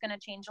 that's going to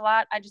change a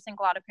lot. I just think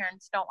a lot of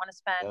parents don't want to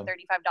spend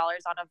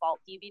 $35 on a Vault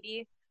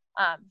DVD.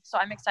 So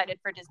I'm excited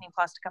for Disney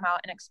Plus to come out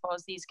and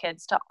expose these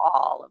kids to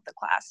all of the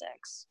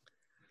classics.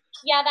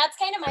 Yeah, that's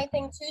kind of my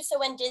thing too. So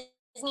when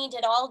Disney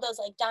did all those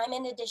like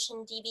Diamond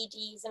Edition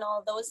DVDs and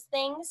all those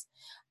things,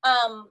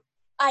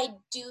 I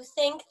do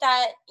think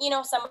that, you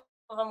know, some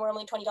of them were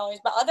only $20,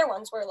 but other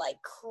ones were like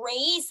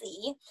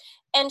crazy.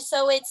 And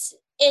so it's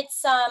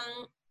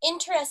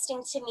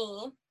interesting to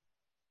me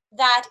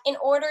that in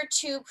order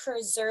to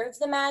preserve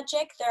the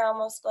magic, they're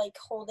almost like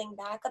holding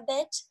back a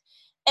bit.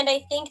 And I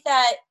think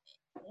that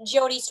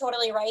Jody's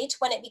totally right.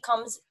 When it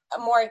becomes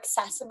more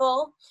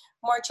accessible,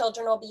 more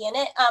children will be in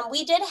it.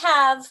 We did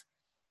have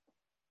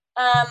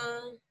a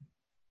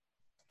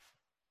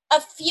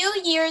few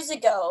years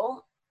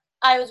ago,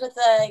 I was with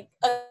a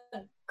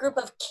group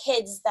of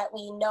kids that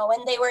we know,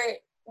 and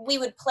we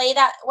would play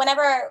that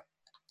whenever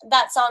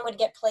that song would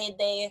get played,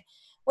 they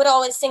would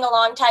always sing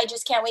along to I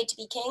Just Can't Wait to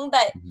Be King.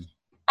 But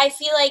I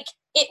feel like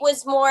it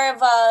was more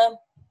of a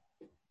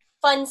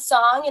fun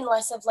song and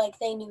less of like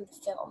they knew the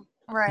film.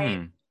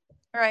 Right.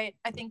 Right.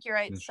 I think you're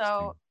right.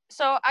 So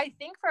I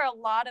think for a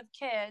lot of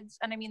kids,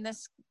 and I mean,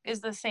 this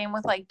is the same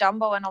with like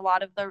Dumbo and a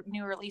lot of the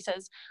new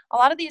releases, a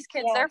lot of these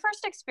kids, their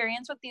first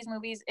experience with these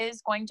movies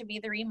is going to be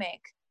the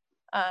remake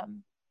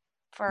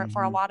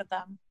for a lot of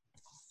them.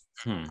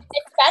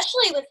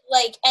 Especially with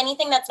like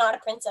anything that's not a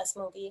princess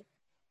movie.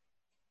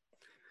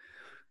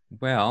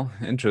 Well,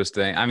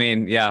 interesting. I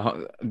mean, yeah,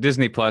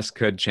 Disney Plus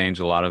could change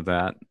a lot of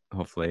that,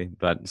 hopefully.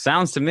 But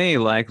sounds to me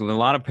like a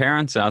lot of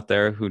parents out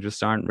there who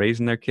just aren't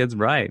raising their kids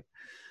right.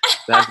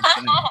 But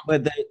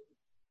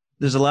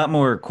there's a lot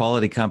more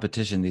quality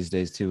competition these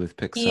days too with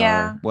Pixar.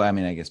 Yeah. Well, I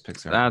mean, I guess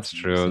Pixar. That's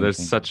true. There's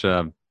such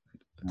a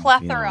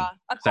plethora,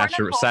 a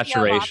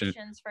saturation of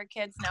options for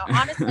kids now.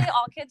 Honestly,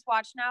 all kids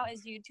watch now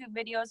is YouTube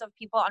videos of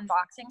people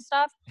unboxing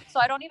stuff. So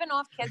I don't even know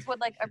if kids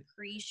would like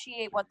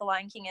appreciate what The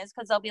Lion King is,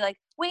 because they'll be like,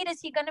 "Wait, is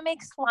he gonna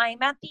make slime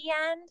at the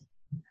end?"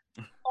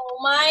 Oh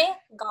my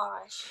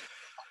gosh.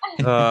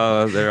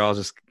 They're all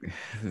just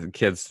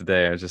kids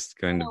today are just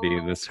going to be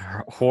this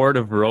horde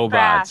of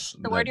robots.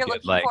 Trash. The word you're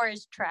looking for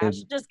is trash.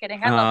 Just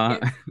kidding. I love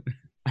kids.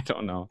 I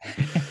don't know.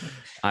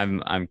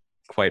 I'm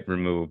quite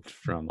removed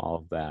from all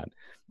of that,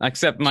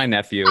 except my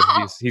nephew.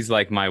 He's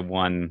like my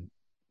one,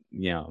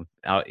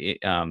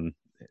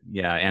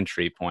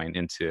 entry point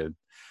into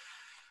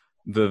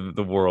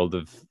the world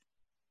of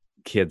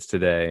kids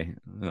today.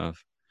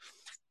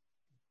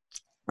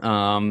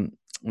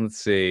 Let's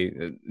see.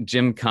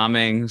 Jim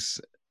Cummings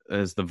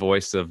is the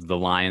voice of the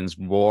lion's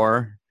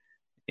roar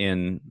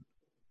in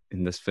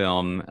this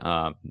film.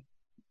 I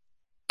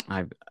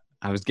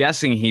was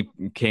guessing he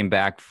came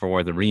back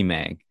for the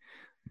remake,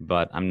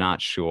 but I'm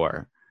not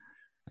sure.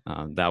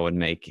 That would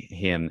make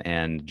him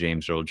and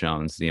James Earl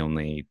Jones the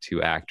only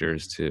two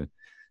actors to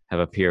have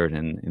appeared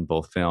in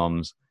both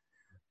films.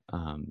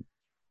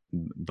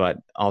 But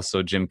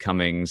also Jim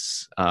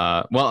Cummings.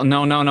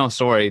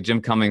 Sorry.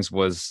 Jim Cummings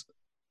was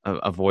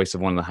a voice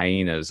of one of the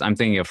hyenas. I'm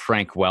thinking of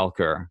Frank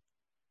Welker,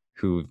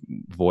 who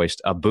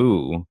voiced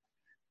Abu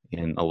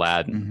in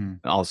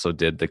Aladdin. Also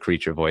did the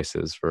creature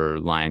voices for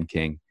Lion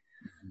King.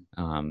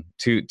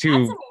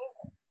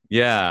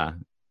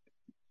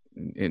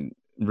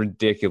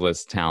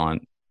 Ridiculous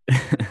talent.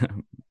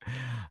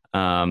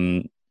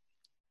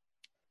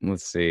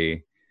 Let's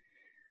see.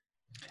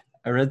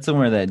 I read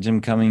somewhere that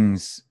Jim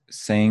Cummings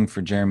sang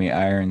for Jeremy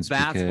Irons.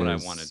 That's what I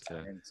wanted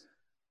to.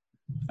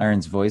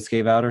 Irons' voice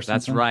gave out or something?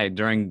 That's right.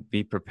 During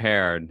Be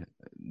Prepared,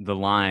 the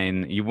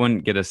line, "You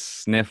wouldn't get a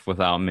sniff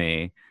without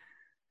me,"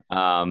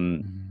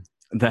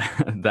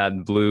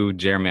 that blew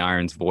Jeremy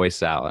Irons'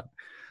 voice out.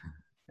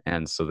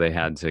 And so they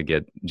had to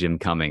get Jim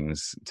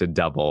Cummings to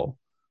double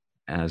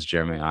as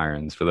Jeremy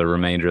Irons for the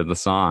remainder of the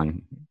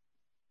song.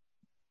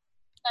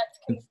 That's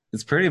crazy.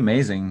 It's pretty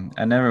amazing.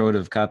 I never would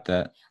have caught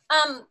that.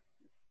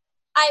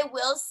 I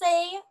will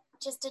say,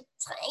 just a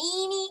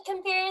tiny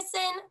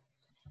comparison,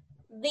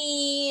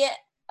 the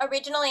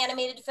original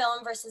animated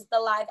film versus the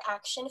live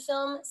action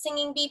film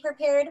Singing Be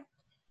Prepared,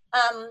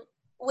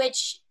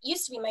 which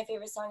used to be my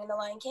favorite song in The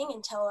Lion King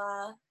until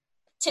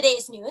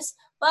today's news.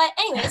 But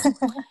anyways,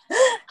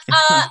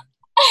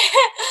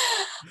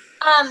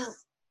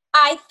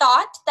 I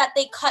thought that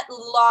they cut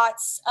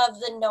lots of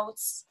the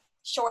notes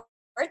short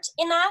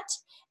in that,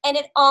 and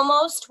it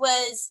almost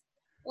was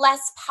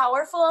less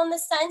powerful in the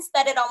sense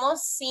that it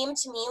almost seemed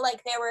to me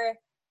like they were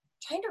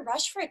trying to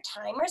rush for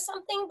time or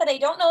something, but I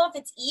don't know if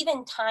it's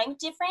even time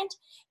different.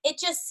 It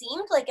just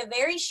seemed like a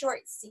very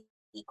short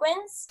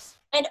sequence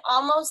and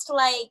almost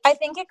like I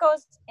think it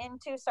goes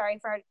into,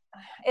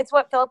 it's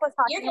what Philip was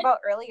talking about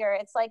earlier.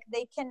 It's like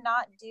they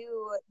cannot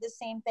do the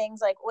same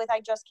things like with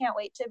I Just Can't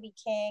Wait to Be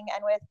King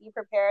and with Be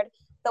Prepared.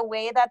 The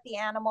way that the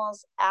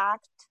animals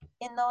act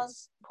in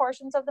those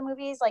portions of the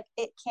movies, like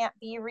it can't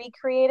be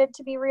recreated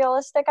to be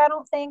realistic, I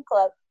don't think.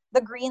 Like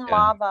the green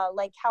lava,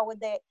 like how would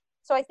they?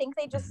 So I think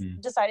they just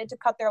decided to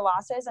cut their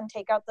losses and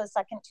take out the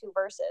second 2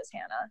 verses,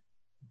 Hannah.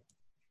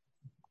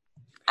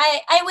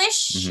 I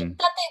wish that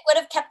they would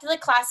have kept the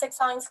classic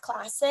songs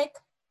classic,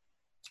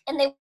 and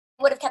they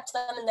would have kept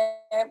them in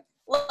there.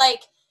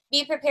 Like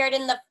Be Prepared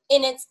in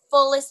its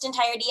fullest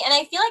entirety. And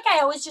I feel like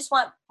I always just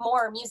want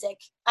more music.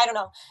 I don't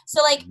know.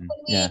 So like when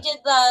we did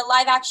the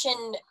live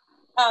action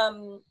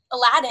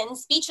Aladdin,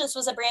 Speechless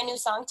was a brand new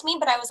song to me,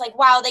 but I was like,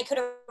 wow, they could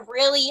have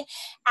really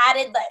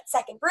added that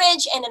second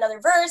bridge and another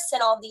verse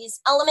and all these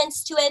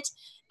elements to it.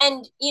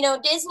 And, you know,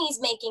 Disney's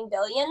making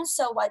billions,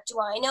 so what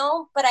do I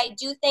know? But I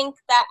do think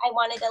that I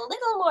wanted a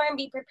little more and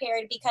Be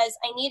Prepared because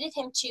I needed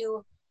him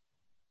to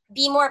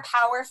be more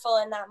powerful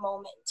in that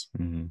moment.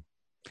 Mm-hmm.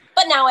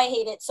 But now I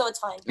hate it, so it's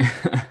fine.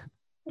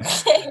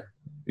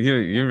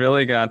 You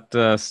really got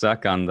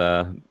stuck on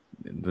the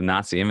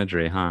Nazi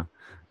imagery, huh?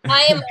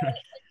 I am.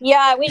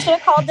 Yeah, we should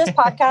have called this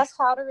podcast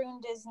 "How to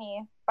Ruin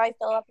Disney" by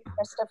Philip and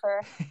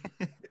Christopher.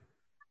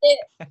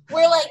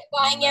 We're like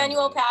buying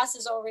annual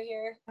passes over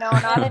here. No,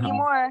 not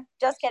anymore.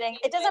 Just kidding.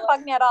 It doesn't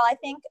bug me at all. I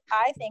think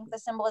the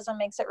symbolism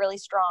makes it really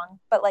strong,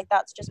 but like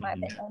that's just my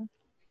opinion.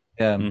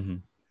 Yeah.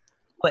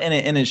 Well,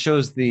 and it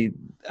shows the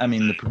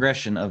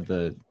progression of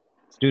the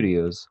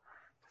studios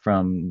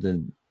from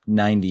the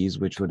 90s,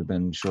 which would have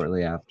been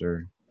shortly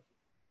after,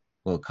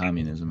 well,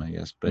 communism, I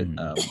guess. But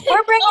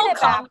we're bringing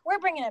it back. We're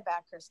bringing it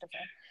back, Christopher.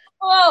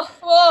 Whoa.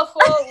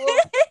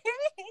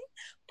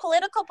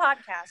 Political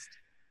podcast.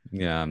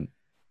 Yeah.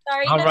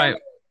 Sorry. All right.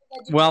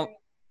 Well,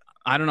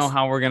 I don't know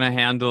how we're gonna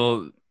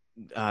handle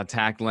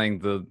tackling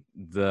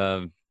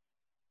the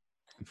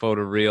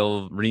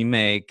photoreal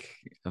remake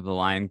of The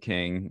Lion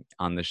King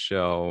on the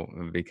show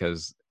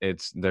because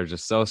they're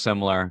just so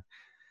similar,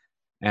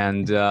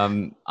 and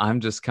I'm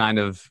just kind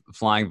of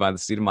flying by the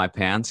seat of my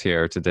pants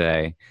here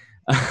today.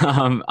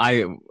 I'm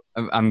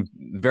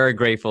very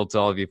grateful to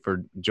all of you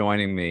for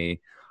joining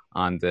me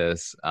on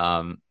this.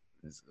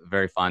 It's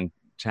very fun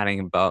chatting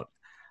about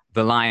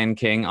The Lion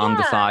King on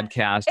the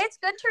podcast. It's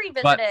good to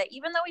revisit it,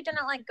 even though we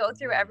didn't like go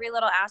through every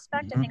little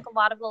aspect. I think a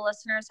lot of the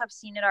listeners have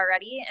seen it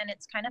already, and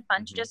it's kind of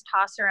fun to just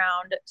toss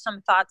around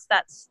some thoughts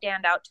that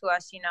stand out to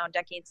us,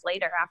 decades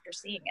later after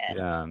seeing it.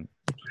 Yeah,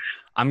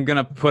 I'm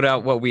gonna put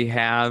out what we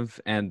have,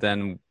 and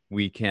then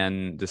we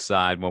can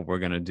decide what we're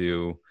gonna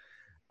do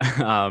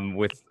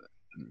with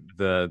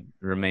the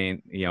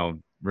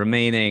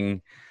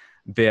remaining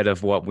bit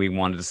of what we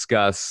want to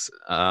discuss.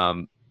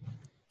 Do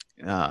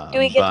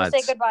we get to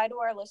say goodbye to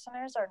our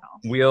listeners or no?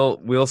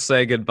 We'll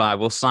say goodbye.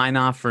 We'll sign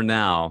off for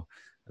now.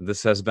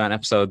 This has been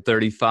episode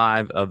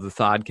 35 of the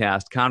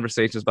Thodcast,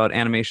 conversations about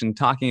animation,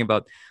 talking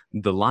about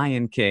The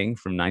Lion King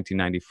from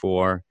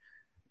 1994.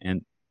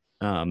 And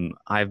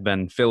I've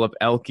been Philip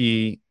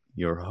Elke,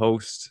 your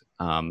host.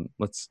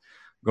 Let's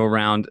go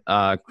around.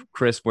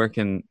 Chris, where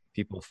can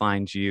people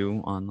find you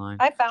online?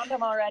 I found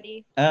him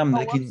already.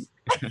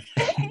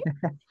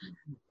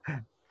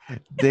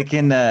 They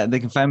can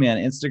find me on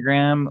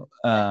Instagram,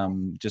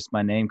 just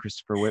my name,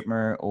 Christopher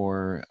Whitmer,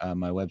 or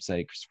my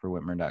website,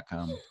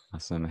 christopherwhitmer.com.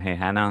 Awesome. Hey,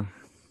 Hannah.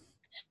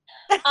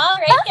 All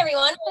right,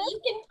 everyone. Well,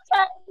 you can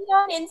find me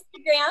on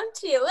Instagram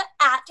too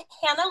at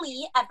Hannah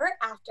Lee Ever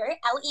After,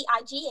 Leigh,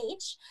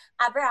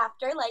 Ever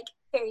After, like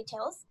fairy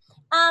tales.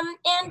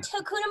 And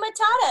Hakuna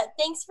Matata.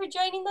 Thanks for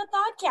joining the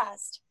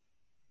podcast.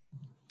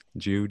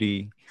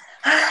 Judy.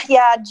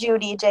 Yeah,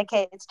 Judy.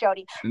 JK, it's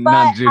Jody.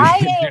 Not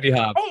Judy. Judy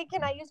Hop. Hey,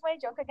 can I use my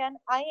joke again?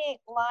 I ain't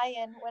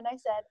lying when I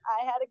said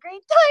I had a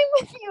great time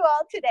with you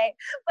all today.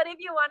 But if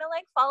you want to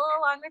follow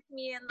along with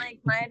me and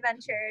my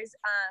adventures,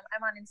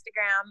 I'm on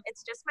Instagram.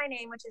 It's just my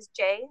name, which is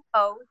Jodi,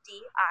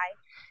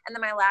 and then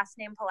my last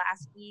name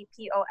Polasky,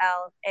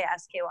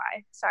 Polasky.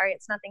 Sorry,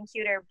 it's nothing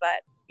cuter,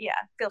 but yeah,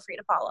 feel free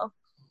to follow.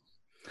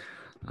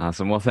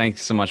 Awesome. Well,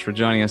 thanks so much for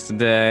joining us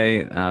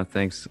today.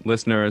 Thanks,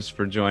 listeners,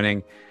 for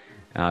joining.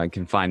 You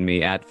can find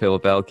me at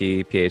Philip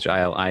Elke,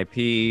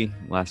 Philip,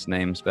 last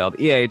name spelled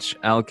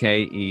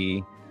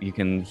EHLKE. You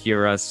can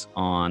hear us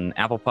on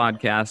Apple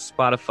Podcasts,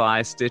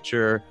 Spotify,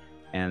 Stitcher,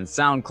 and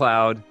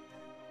SoundCloud.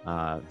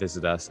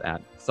 Visit us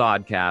at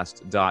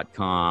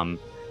thodcast.com.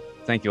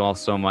 Thank you all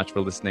so much for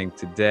listening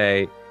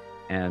today.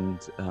 And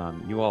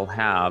you all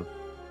have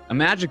a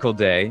magical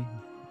day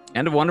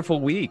and a wonderful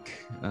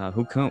week.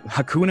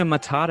 Hakuna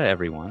Matata,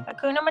 everyone.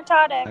 Hakuna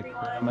Matata,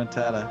 everyone. Hakuna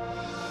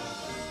Matata.